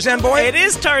the Tarzan Boy? It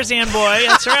is Tarzan Boy.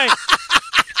 That's right.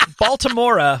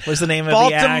 Baltimora was the name of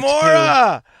the act.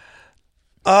 Baltimora.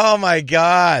 Oh my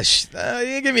gosh!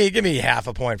 Give me half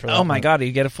a point for that. Oh my god!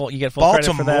 You get full Baltimora.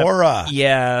 credit for that.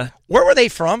 Yeah. Where were they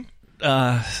from?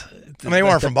 I mean, they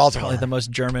weren't from Baltimore. Probably the most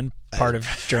German part of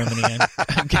Germany.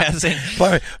 I'm guessing.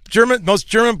 Most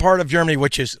German part of Germany,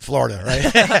 which is Florida, right?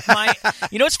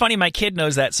 You know what's funny? My kid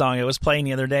knows that song. It was playing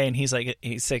the other day, and he's 6,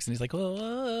 and he's like,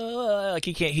 oh, like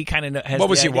he can't. He kind of has. What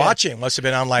was he idea. watching? Must have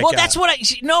been on like. Well, that's what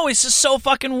No, it's just so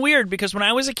fucking weird because when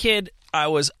I was a kid, I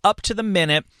was up to the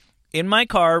minute in my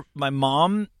car. My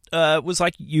mom was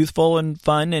like youthful and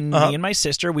fun, and me and my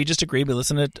sister, we just agreed we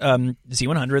listened to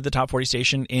Z100, the top 40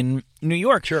 station in New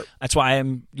York. Sure. That's why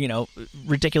I'm,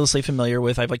 ridiculously familiar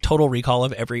with. I have like total recall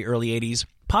of every early 80s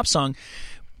pop song.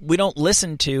 We don't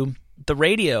listen to the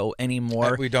radio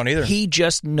anymore. We don't either. He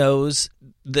just knows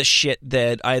the shit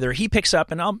that either he picks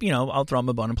up, and I'll throw him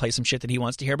a bone and play some shit that he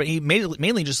wants to hear, but he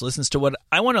mainly just listens to what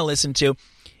I want to listen to.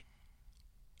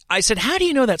 I said, how do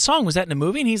you know that song? Was that in a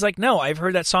movie? And he's like, no, I've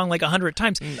heard that song like 100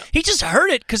 times. No. He just heard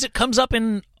it because it comes up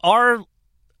in our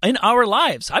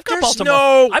lives. I've got Baltimore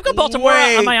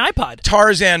on my iPod.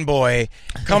 Tarzan Boy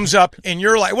comes up in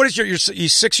your life. What is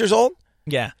he's 6 years old?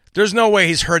 Yeah. There's no way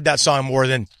he's heard that song more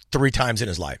than 3 times in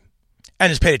his life and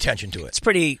has paid attention to it. It's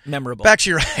pretty memorable. Back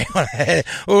to your right.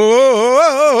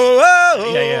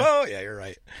 Yeah, you're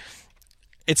right.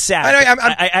 It's sad.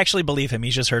 I actually believe him.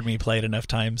 He's just heard me play it enough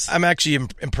times. I'm actually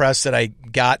impressed that I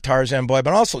got Tarzan Boy,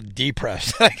 but also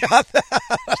depressed that I got that.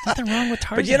 There's nothing wrong with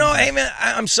Tarzan. But hey man,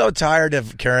 I'm so tired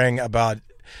of caring about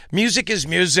music is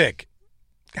music.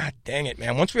 God dang it,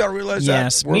 man. Once we all realize that.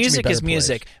 Yes, music is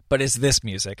music, but is this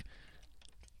music?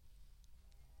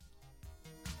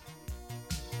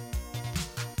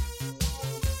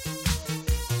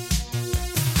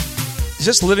 Is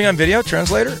this living on video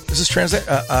translator? Is this translate? Is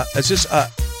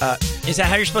that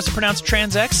how you're supposed to pronounce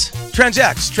TransX?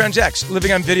 TransX,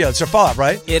 living on video. It's their follow-up,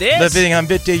 right? It is. Living on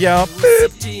video. Boop.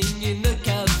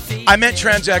 I meant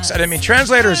TransX. I didn't mean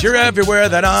translators. You're everywhere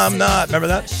that I'm not. Remember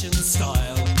that?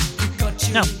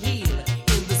 No.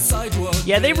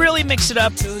 Yeah, they really mixed it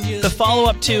up. The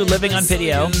follow-up to Living on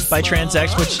Video by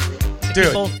TransX, which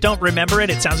people don't remember it.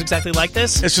 It sounds exactly like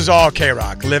this. This is all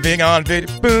K-Rock. Living on video.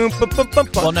 Boom, boom, boom, boom,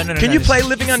 boom. Well, no. Can you play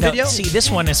Living on Video? See,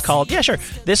 this one is called. Yeah, sure.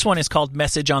 This one is called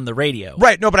Message on the Radio.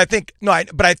 Right. No, but I think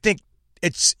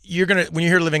it's when you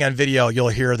hear Living on Video, you'll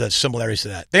hear the similarities to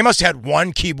that. They must have had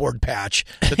one keyboard patch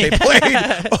that they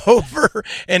played over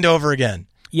and over again.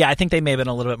 Yeah, I think they may have been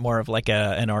a little bit more of like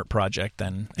an art project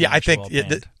than I think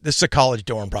this is a college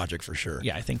dorm project for sure.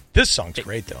 Yeah, I think this song's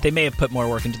great though. They may have put more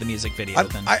work into the music video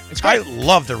than it's I great.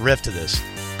 love the riff to this.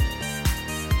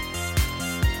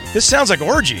 This sounds like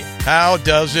Orgy. How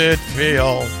does it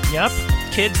feel? Yep.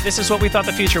 Kids, this is what we thought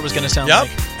the future was going to sound like.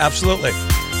 Yep, absolutely.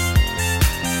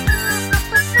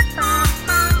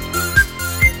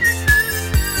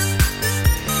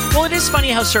 Well, it is funny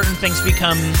how certain things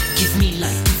become Give me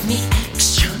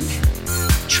action.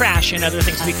 trash and other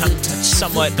things become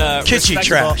somewhat Kitschy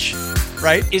respectable. trash,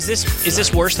 right? Is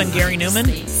this worse than Gary Newman?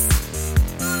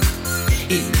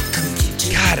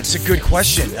 God, it's a good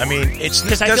question. I mean, it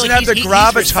 'Cause I feel doesn't like have the he's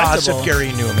gravitas respectable. of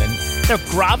Gary Newman. The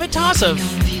gravitas of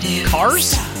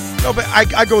Cars? No, but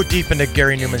I go deep into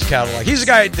Gary Newman's catalog. He's a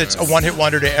guy that's a one-hit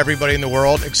wonder to everybody in the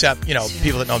world, except,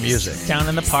 people that know music. Down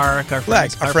in the Park, Our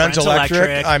Like Friends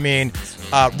Electric. I mean,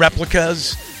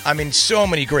 Replicas. I mean, so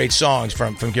many great songs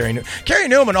from Gary Newman. Gary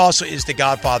Newman also is the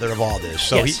godfather of all this,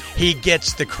 so Yes. he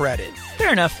gets the credit,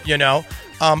 Fair enough.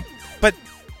 But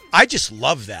I just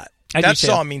love that. I do That too.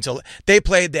 song means they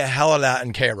played the hell of that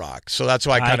in K-Rock, so that's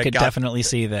why I I kind of could got. definitely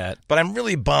see that. But I'm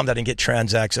really bummed I didn't get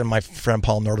Transax, and my friend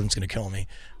Paul Norton's going to kill me.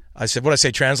 I said, what did I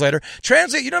say, translator?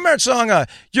 Translate, you know that song,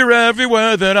 You're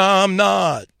Everywhere That I'm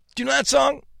Not. Do you know that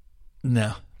song?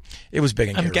 No. It was big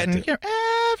in I'm K-Rock, getting too. you're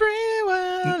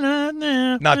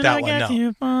everywhere. Not that one,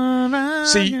 no.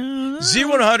 See,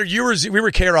 Z100, we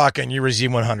were K-Rock and you were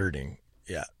Z100ing.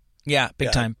 Yeah. Yeah, big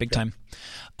Yeah, time, big time.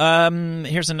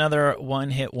 Here's another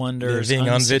one-hit wonder. Living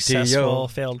on Unsuccessful, video.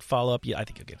 failed follow-up. Yeah, I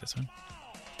think you'll get this one.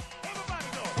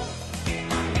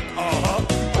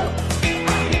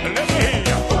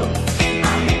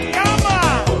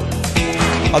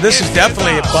 Oh, this is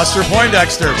definitely Buster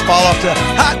Poindexter's follow-up to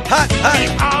Hot, Hot,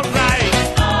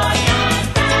 Hot.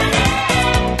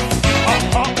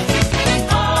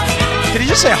 Did he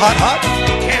just say Hot, Hot?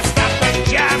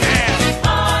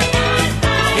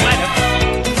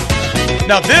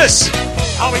 Now this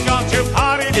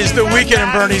is the Weekend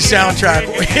and Bernie soundtrack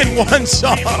in one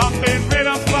song.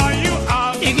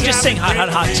 You can just sing Hot, Hot,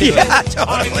 Hot, too. Yeah,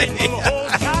 totally.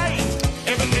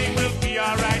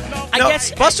 I No,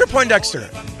 guess... Buster Poindexter,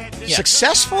 Yeah.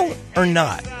 successful or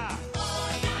not?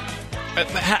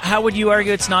 How would you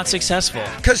argue it's not successful?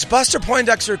 Because Buster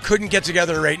Poindexter couldn't get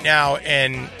together right now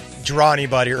and draw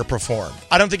anybody or perform.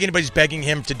 I don't think anybody's begging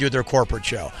him to do their corporate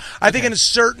show. I think in a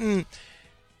certain,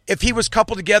 if he was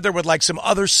coupled together with like some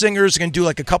other singers and do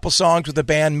like a couple songs with the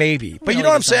band, maybe. But you know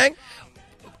what I'm saying?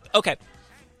 Okay,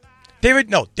 David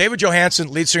Johansen,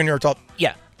 lead singer of New York Dolls.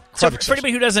 yeah. So Perfect for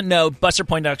anybody who doesn't know, Buster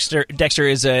Poindexter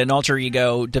is an alter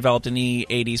ego developed in the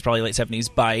 80s, probably late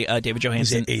 70s, by David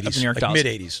Johansen of the New York Dolls.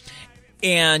 Mid-80s.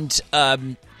 And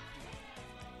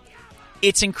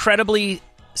it's incredibly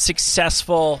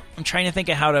successful. I'm trying to think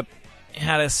of how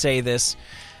to say this.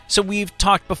 So we've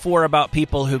talked before about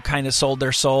people who kind of sold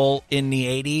their soul in the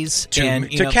 80s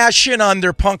To cash in on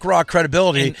their punk rock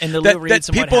credibility And the Lou that Reeds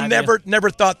and what people have you. never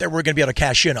thought they were going to be able to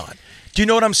cash in on. Do you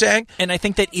know what I'm saying? And I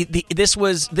think that this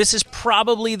is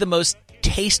probably the most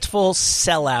tasteful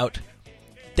sellout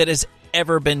that has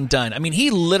ever been done. I mean, he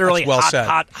literally That's well hot, said.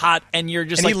 hot, and you're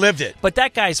just And like... he lived it. But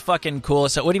that guy's fucking cool.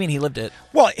 So what do you mean he lived it?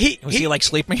 Well, Was he like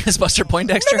sleeping as Buster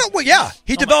Poindexter? No, well, yeah.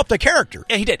 He developed a character.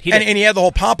 Yeah, he did. And he had the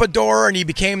whole pompadour, and he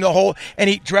became the whole, and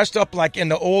he dressed up like in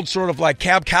the old sort of like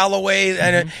Cab Calloway,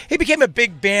 and he became a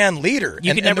big band leader.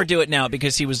 You can never do it now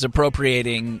because he was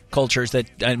appropriating cultures that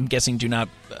I'm guessing do not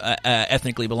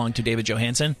ethnically belong to David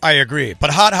Johansen. I agree. But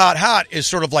Hot, Hot, Hot is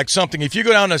sort of like something, if you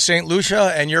go down to St.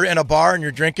 Lucia and you're in a bar and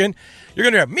you're drinking, you're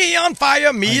going to hear, me on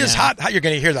fire, me is hot, hot. You're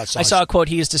going to hear that song. I saw a quote.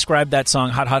 He has described that song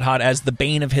 "Hot, Hot, Hot" as the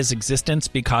bane of his existence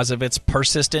because of its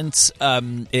persistence.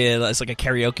 It's like a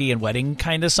karaoke and wedding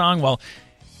kind of song. Well,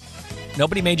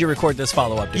 nobody made you record this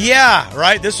follow-up, dude. Yeah,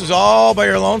 right. This was all by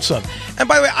your lonesome. And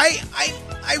by the way,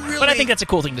 I really... But I think that's a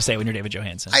cool thing to say when you're David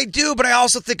Johansen. I do, but I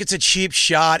also think it's a cheap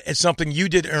shot at something you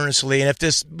did earnestly. And if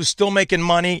this was still making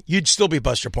money, you'd still be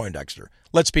Buster Poindexter.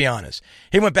 Let's be honest.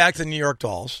 He went back to the New York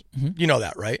Dolls. You know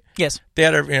that, right? Yes. They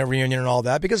had a reunion and all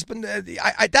that because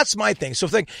that's my thing. So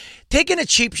taking a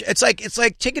cheap, it's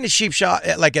like taking a cheap shot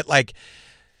at like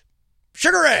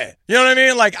Sugar Ray. You know what I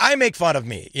mean? Like I make fun of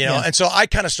me, Yeah. and so I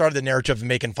kind of started the narrative of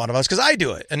making fun of us because I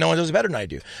do it and no one does it better than I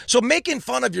do. So making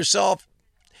fun of yourself.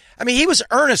 I mean, he was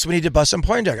earnest when he did Buster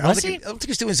Poindexter. I don't think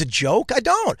he's doing it as a joke. I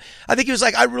don't. I think he was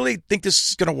like, I really think this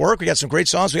is going to work. We got some great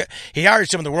songs. He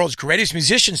hired some of the world's greatest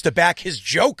musicians to back his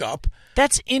joke up.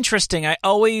 That's interesting. I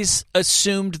always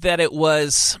assumed that it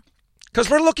was... Because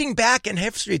we're looking back in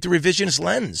history through revisionist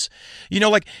lens. You know,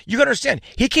 like, you got to understand,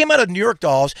 he came out of New York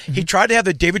Dolls. He tried to have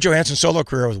the David Johansen solo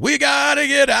career with, we got to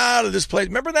get out of this place.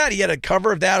 Remember that? He had a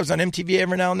cover of that. It was on MTV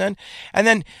every now and then. And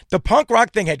then the punk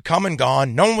rock thing had come and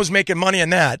gone. No one was making money in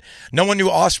that. No one knew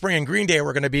Offspring and Green Day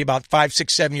were going to be about 5,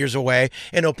 6, 7 years away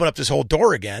and open up this whole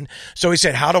door again. So he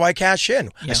said, how do I cash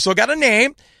in? Yeah. I still got a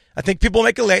name. I think people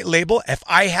make a label. If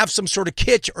I have some sort of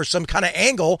kitsch or some kind of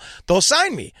angle, they'll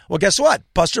sign me. Well, guess what?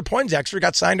 Buster Poindexter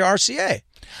got signed to RCA.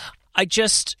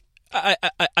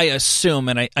 I assume,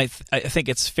 and I think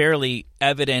it's fairly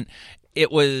evident,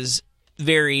 it was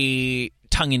very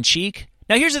tongue-in-cheek.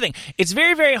 Now, here's the thing. It's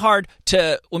very, very hard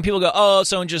to, when people go, oh,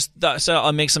 so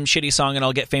I'll make some shitty song and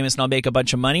I'll get famous and I'll make a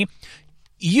bunch of money.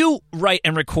 You write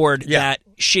and record that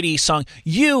shitty song.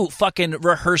 You fucking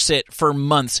rehearse it for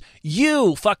months.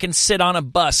 You fucking sit on a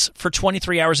bus for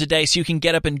 23 hours a day so you can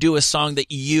get up and do a song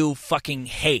that you fucking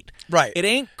hate. Right. It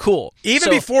ain't cool. Even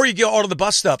before you get all of the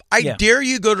bus stuff, I Yeah. dare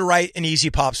you go to write an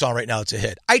easy pop song right now. It's a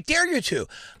hit. I dare you to.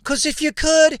 Because if you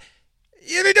could,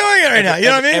 you'd be doing it right now. You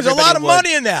know what I mean? There's a lot of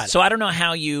money in that. So I don't know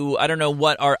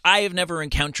I have never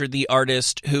encountered the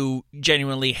artist who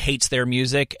genuinely hates their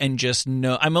music and just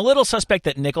know. I'm a little suspect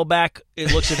that Nickelback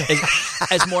looks at it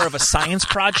as more of a science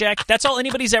project. That's all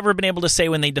anybody's ever been able to say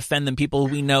when they defend them. People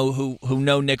we know who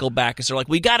know Nickelback is they're like,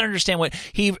 we got to understand what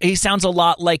he sounds a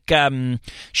lot like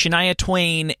Shania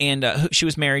Twain and who she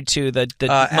was married to the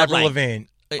Avril Lavigne.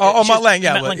 Mutt Lange,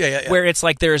 yeah. Where it's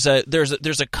like there's a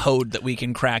code that we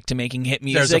can crack to making hit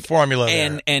music. There's a formula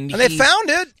and they found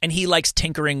it. And he likes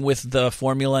tinkering with the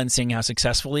formula and seeing how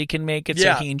successful he can make it.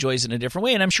 So he enjoys it in a different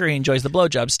way, and I'm sure he enjoys the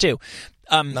blowjobs too.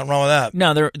 Nothing wrong with that.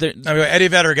 No, they're I mean, Eddie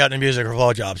Vedder got into music for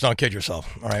blowjobs. Don't kid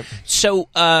yourself. All right. So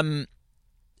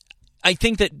I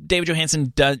think that David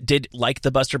Johansen did like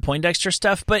the Buster Poindexter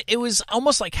stuff, but it was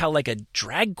almost like how like a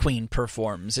drag queen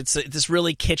performs. It's this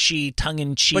really kitschy,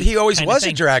 tongue-in-cheek. But he always was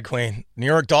a drag queen. New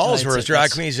York Dolls were as drag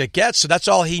queens as it gets, so that's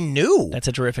all he knew. That's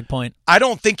a terrific point. I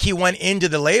don't think he went into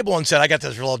the label and said, I got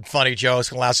this real funny joke. It's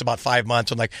going to last about 5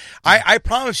 months. I'm like, I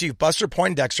promise you, Buster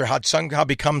Poindexter had somehow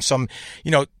become some,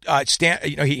 he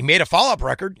made a follow-up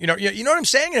record. You know what I'm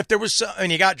saying? And if there was,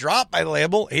 and he got dropped by the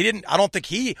label, I don't think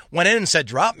he went in and said,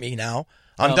 drop me now.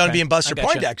 I'm done being Buster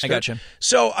Poindexter. I got you.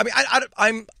 So, I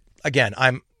mean,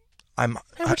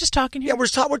 We're just talking here.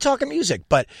 Yeah, we're talking music,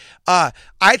 but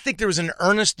I think there was an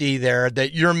earnesty there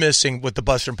that you're missing with the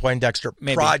Buster Poindexter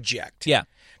project. Yeah.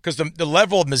 Because the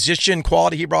level of musician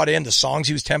quality he brought in, the songs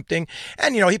he was tempting,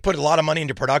 and, he put a lot of money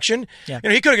into production. Yeah.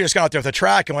 He could have just gone out there with a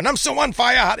track and went, I'm so on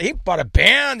fire. He brought a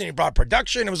band and he brought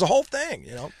production. It was a whole thing,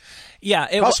 Yeah,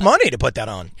 it costs money to put that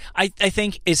on. I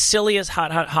think as silly as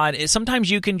Hot is, sometimes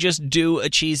you can just do a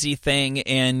cheesy thing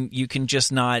and you can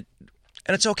just not,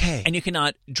 and it's okay, and you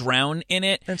cannot drown in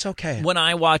it. And it's okay. When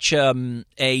I watch like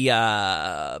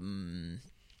a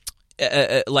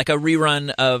rerun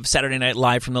of Saturday Night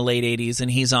Live from the late '80s, and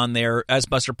he's on there as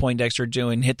Buster Poindexter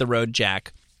doing "Hit the Road,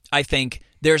 Jack," I think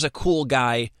there's a cool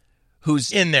guy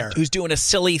who's in there who's doing a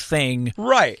silly thing,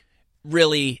 right?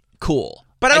 Really cool.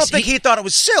 But I don't think he thought it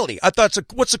was silly. I thought,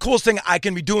 what's the coolest thing I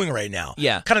can be doing right now?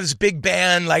 Yeah. Kind of this big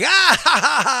band, like,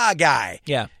 guy.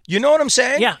 Yeah. You know what I'm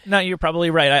saying? Yeah. No, you're probably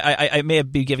right. I may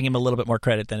be giving him a little bit more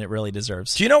credit than it really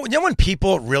deserves. Do you know when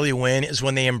people really win is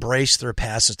when they embrace their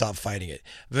past and stop fighting it?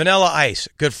 Vanilla Ice,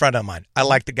 good friend of mine. I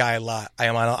like the guy a lot.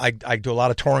 I do a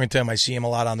lot of touring with him. I see him a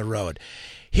lot on the road.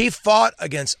 He fought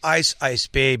against Ice Ice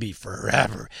Baby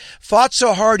forever. Fought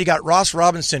so hard, he got Ross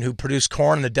Robinson, who produced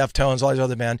Korn and the Deftones, all these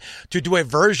other bands, to do a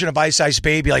version of Ice Ice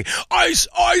Baby, like, Ice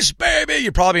Ice Baby.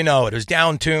 You probably know it. It was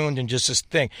down-tuned and just this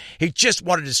thing. He just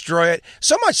wanted to destroy it.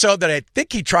 So much so that I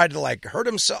think he tried to, hurt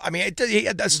himself. I mean,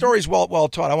 that story's well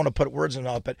taught. I want to put words in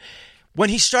it, but when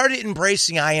he started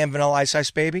embracing I Am Vanilla Ice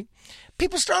Ice Baby,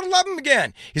 people started loving him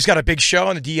again. He's got a big show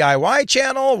on the DIY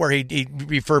channel where he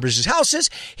refurbishes houses.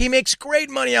 He makes great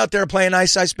money out there playing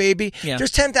Ice Ice Baby. Yeah.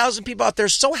 There's 10,000 people out there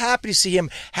so happy to see him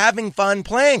having fun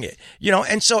playing it.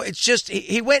 And so it's just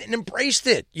he went and embraced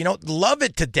it. Love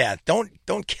it to death.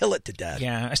 Don't kill it to death.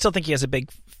 Yeah, I still think he has a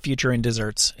big future in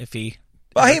desserts if he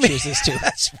chooses to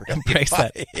that's really embrace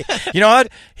that. You know what?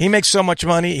 He makes so much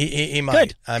money, he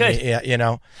might.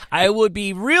 Good. I would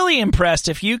be really impressed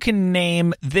if you can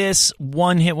name this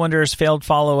One Hit Wonder's failed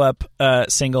follow-up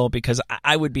single, because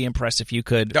I would be impressed if you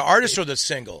could. The artist or the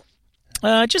single?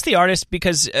 Just the artist,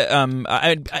 because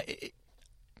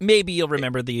maybe you'll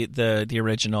remember the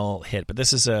original hit, but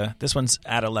this one's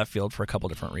out of left field for a couple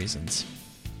different reasons.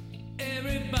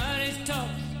 Everybody's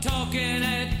talking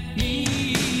at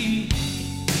me.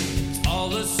 All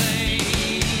the same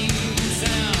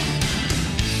sound.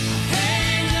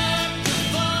 Hang up the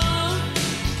phone.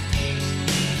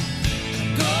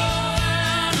 Go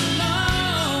out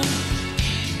alone.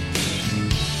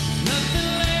 Nothing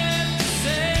left to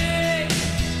say.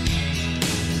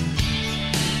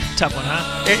 Tough one,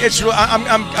 huh?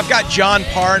 I've got John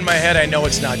Parr in my head. I know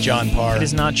it's not John Parr. It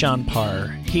is not John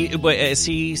Parr. Is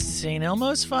he St.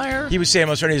 Elmo's Fire? He was St.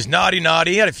 Elmo's Fire. He was Naughty.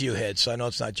 He had a few hits, so I know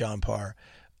it's not John Parr.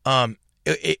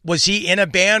 Was he in a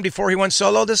band before he went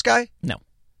solo, this guy? No.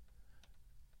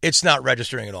 it's not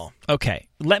registering at all. Okay,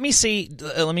 let me see.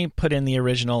 Let me put in the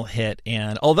original hit,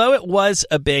 and although it was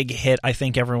a big hit, I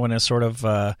think everyone has sort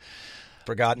of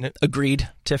Forgotten it? agreed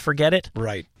to forget it.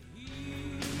 Right.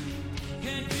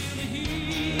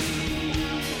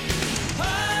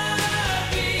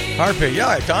 Heartbeat,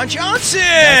 yeah, Don Johnson.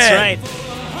 That's right.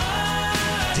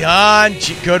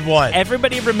 Good one.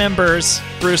 Everybody remembers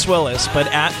Bruce Willis, but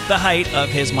at the height of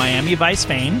his Miami Vice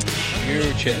fame,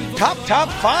 Huge hit. Top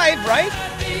 5, right?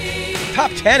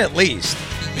 Top 10 at least.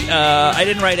 I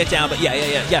didn't write it down, but yeah.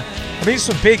 I mean, it's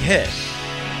a big hit.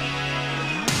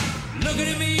 Looking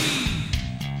at me,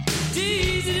 it's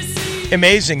easy to see.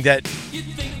 Amazing that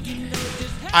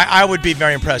I would be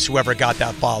very impressed whoever got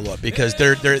that follow-up, because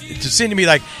they're it seemed to me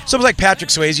like someone like Patrick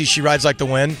Swayze, She Rides Like the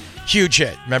Wind. Huge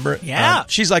hit, remember? Yeah.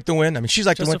 She's Like the Wind. I mean, She's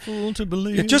Like the Wind. fool to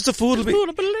believe. Yeah, just a fool to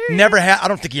believe. Never had. I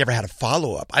don't think he ever had a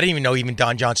follow-up. I didn't even know even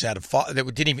Don Johnson had a follow.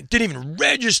 That didn't even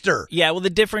register. Yeah, well, the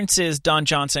difference is Don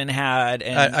Johnson had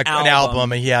an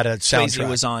album, and he had a soundtrack.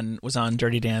 Swayze was on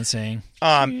Dirty Dancing.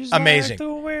 Amazing.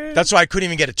 That's why I couldn't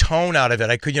even get a tone out of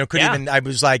it. I couldn't even. I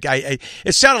was like,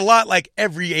 it sounded a lot like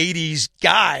every '80s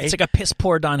guy. It's like a piss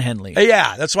poor Don Henley.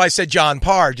 Yeah, that's why I said John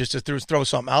Parr, just to throw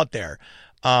something out there.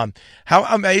 How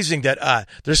amazing that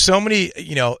there's so many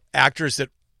actors that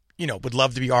would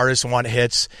love to be artists and want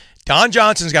hits. Don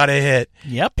Johnson's got a hit.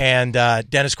 Yep. And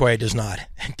Dennis Quaid does not.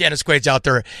 Dennis Quaid's out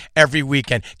there every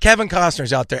weekend. Kevin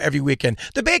Costner's out there every weekend.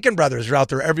 The Bacon Brothers are out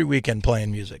there every weekend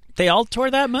playing music. They all tour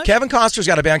that much? Kevin Costner's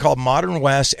got a band called Modern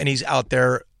West, and he's out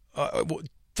there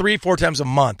 3-4 times a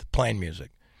month playing music.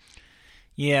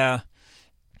 Yeah.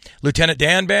 Lieutenant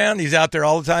Dan Band, he's out there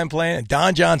all the time playing. And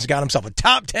Don Johnson's got himself a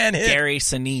top 10 hit. Gary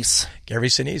Sinise.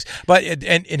 But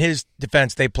in his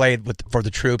defense, they played for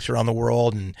the troops around the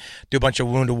world and do a bunch of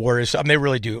Wounded Warriors. I mean, they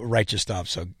really do righteous stuff,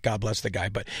 so God bless the guy.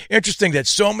 But interesting that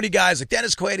so many guys, like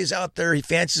Dennis Quaid, is out there. He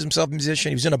fancies himself a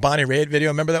musician. He was in a Bonnie Raitt video.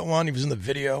 Remember that one? He was in the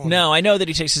video. No, I know that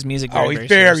he takes his music very, he's very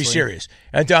very seriously. serious.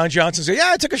 And Don Johnson said,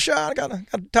 I took a shot. I got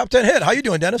a top 10 hit. How you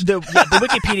doing, Dennis? The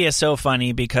Wikipedia is so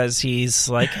funny because he's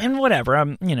like, and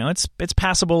whatever, it's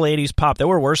passable 80s pop. There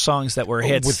were worse songs that were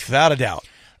hits. Without a doubt.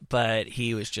 But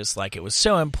he was just like, it was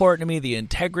so important to me, the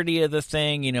integrity of the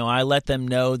thing. I let them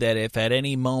know that if at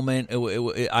any moment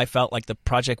I felt like the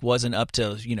project wasn't up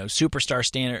to, superstar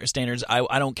standards,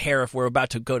 I don't care if we're about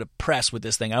to go to press with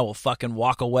this thing. I will fucking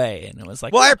walk away. And it was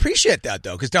like, well, I appreciate that,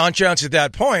 though, because Don Johnson at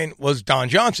that point was Don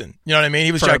Johnson. You know what I mean?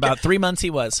 He was for about 3 months he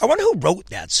was. I wonder who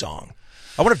wrote that song.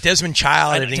 I wonder if Desmond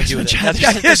Child had anything to do with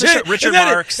it. Richard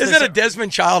Marx. Isn't that a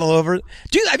Desmond Child all over?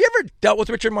 Dude, have you ever dealt with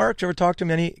Richard Marx? Ever talked to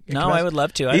him? No, I would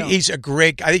love to. He's a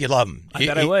great. I think you'd love him. I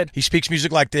bet I would. He speaks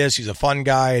music like this. He's a fun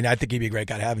guy, and I think he'd be a great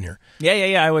guy to have in here.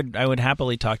 Yeah. I would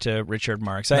happily talk to Richard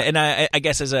Marx. I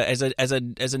guess as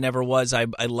a never was, I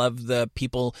love the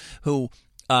people who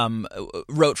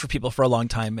wrote for people for a long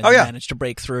time and managed to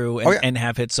break through and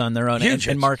have hits on their own.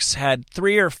 And Marx had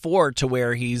 3 or 4 to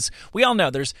where we all know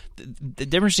there's the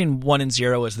difference between 1 and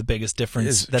 0 is the biggest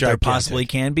difference that there possibly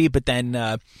can be. But then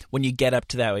when you get up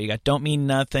to that, you got Don't Mean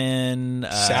Nothing,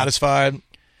 Satisfied,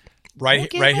 Right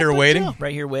Here Waiting.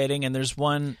 Right Here Waiting. And there's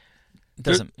one.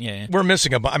 We're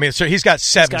missing a. I mean, so he's got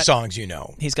 7 songs.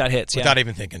 He's got hits without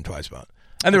even thinking twice about it.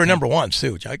 And they were number ones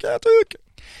too. I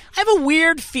have a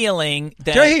weird feeling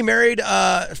that he married.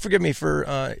 Forgive me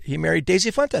for. He married Daisy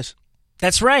Fuentes.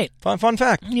 That's right. Fun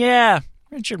fact. Yeah,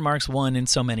 Richard Marx won in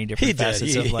so many different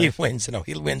facets of life. He wins.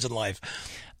 He wins in life.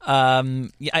 I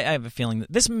have a feeling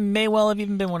that this may well have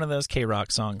even been one of those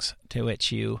K-Rock songs to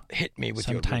which you hit me with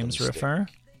sometimes your refer.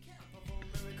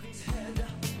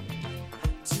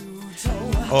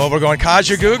 Oh, we're going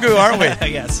Kaja Gugu, aren't we?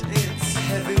 Yes. It's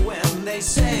heavy when they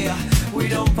say we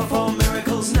don't perform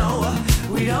miracles, no.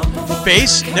 We don't perform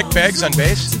bass, Nick Beggs on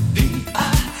bass.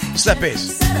 What's that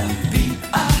bass?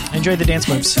 Enjoy the dance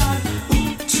moves.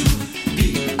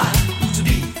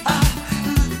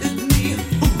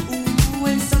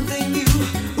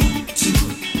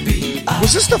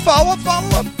 Was this the follow-up?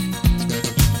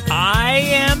 I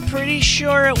am pretty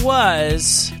sure it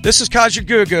was. This is Kaja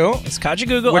Gugu. It's Kaja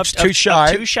Gugu. Which Too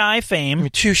Shy. Too Shy fame.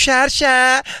 Too shy,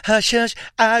 hush, hush,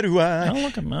 I do I. I'll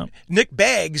look him up. Nick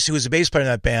Beggs, who is a bass player in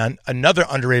that band, another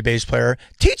underrated bass player,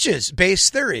 teaches bass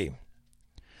theory.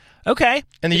 Okay.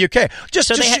 In the UK.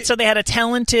 So they had a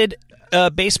talented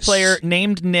bass player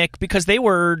named Nick because they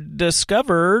were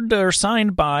discovered or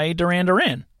signed by Duran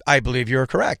Duran. I believe you're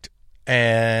correct.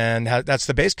 And that's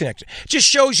the bass connection. Just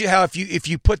shows you how if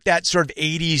you put that sort of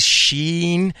 80s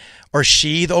sheen or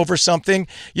sheath over something,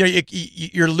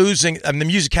 you're losing. The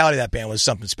musicality of that band was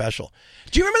something special.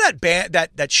 Do you remember that band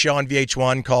that show on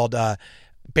VH1 called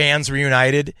Bands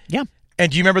Reunited? Yeah.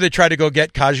 And do you remember they tried to go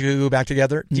get Kajugu back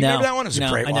together? Do you remember that one? It was a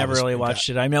great one. I never really watched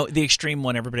it. I know the extreme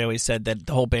one. Everybody always said that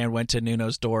the whole band went to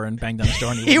Nuno's door and banged on his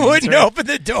door, and he wouldn't open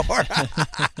the door.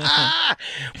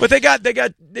 But they got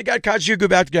Kajugu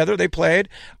back together. They played.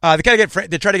 They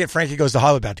tried to get Frankie Goes to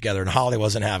Hollywood back together, and Holly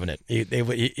wasn't having it.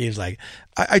 He was like,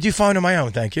 I do fine on my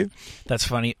own, thank you. That's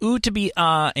funny. Ooh to Be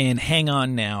and Hang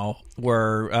On Now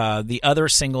were the other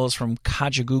singles from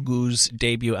Kajugu's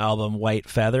debut album, White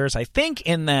Feathers. I think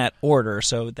in that order,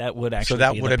 so that would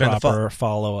actually be the proper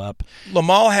follow-up.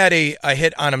 Lamal had a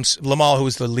hit on him. Lamal, who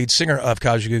was the lead singer of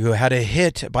Kajugu, had a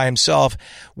hit by himself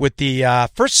with the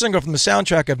first single from the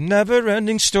soundtrack of Never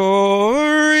Ending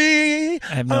Story.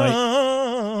 I have no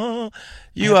idea.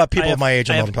 People my age,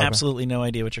 I have absolutely no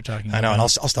idea what you're talking about. I know, and I'll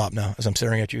stop now as I'm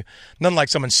staring at you. Nothing like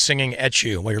someone singing at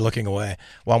you while you're looking away,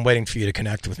 while I'm waiting for you to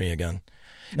connect with me again.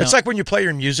 No. It's like when you play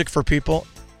your music for people.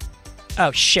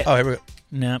 Oh, shit. Oh, here we go.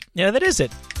 No. Yeah, that is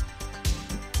it.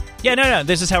 Yeah, no.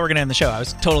 This is how we're going to end the show. I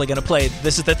was totally going to play.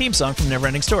 This is the theme song from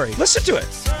Neverending Story. Listen to it.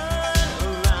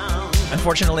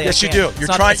 Unfortunately, yes, I can't. You do. You're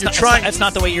trying. That's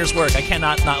not the way yours work. I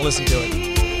cannot not listen to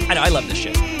it. I know. I love this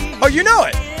shit. Oh, you know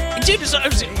it. Dude, I'm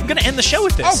going to end the show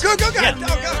with this. Oh, good. Yeah.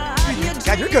 Oh,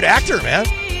 God, you're a good actor, man.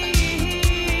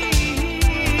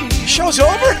 Show's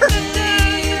over?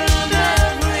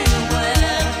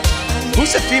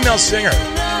 Who's the female singer?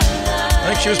 I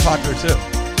think she was popular, too.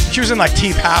 She was in, like,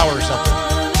 T-Pow or something.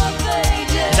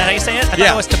 Is that how you say it? I thought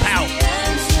it was T-Pow.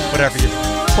 Whatever you do.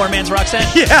 Poor man's Roxanne?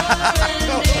 Yeah.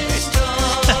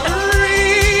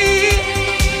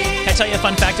 Can I tell you a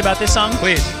fun fact about this song?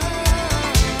 Please.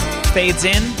 Fades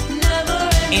in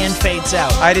and fades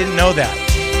out. I didn't know that.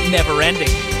 Never ending.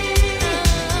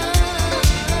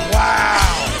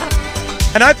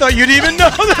 Wow. And I thought you'd even know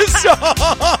this song.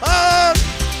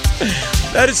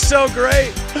 That is so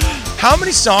great. How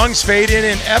many songs fade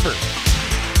in ever?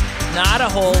 Not a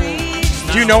whole...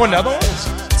 Do you know another one?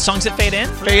 Songs that fade in?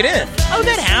 Fade in. Oh,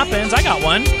 that happens. I got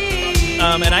one.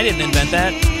 And I didn't invent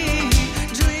that.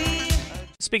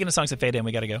 Speaking of songs that fade in,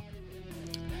 we got to go.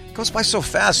 It goes by so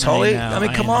fast, Holly. I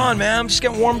mean, come on, man. I'm just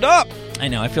getting warmed up. I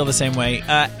know. I feel the same way.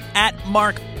 At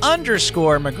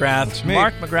Mark_McGrath.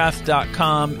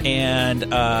 MarkMcGrath.com and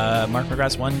Mark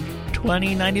McGrath's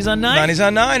 120 90s on 9. 90s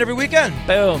on 9 every weekend.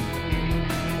 Boom.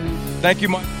 Thank you,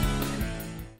 Mark.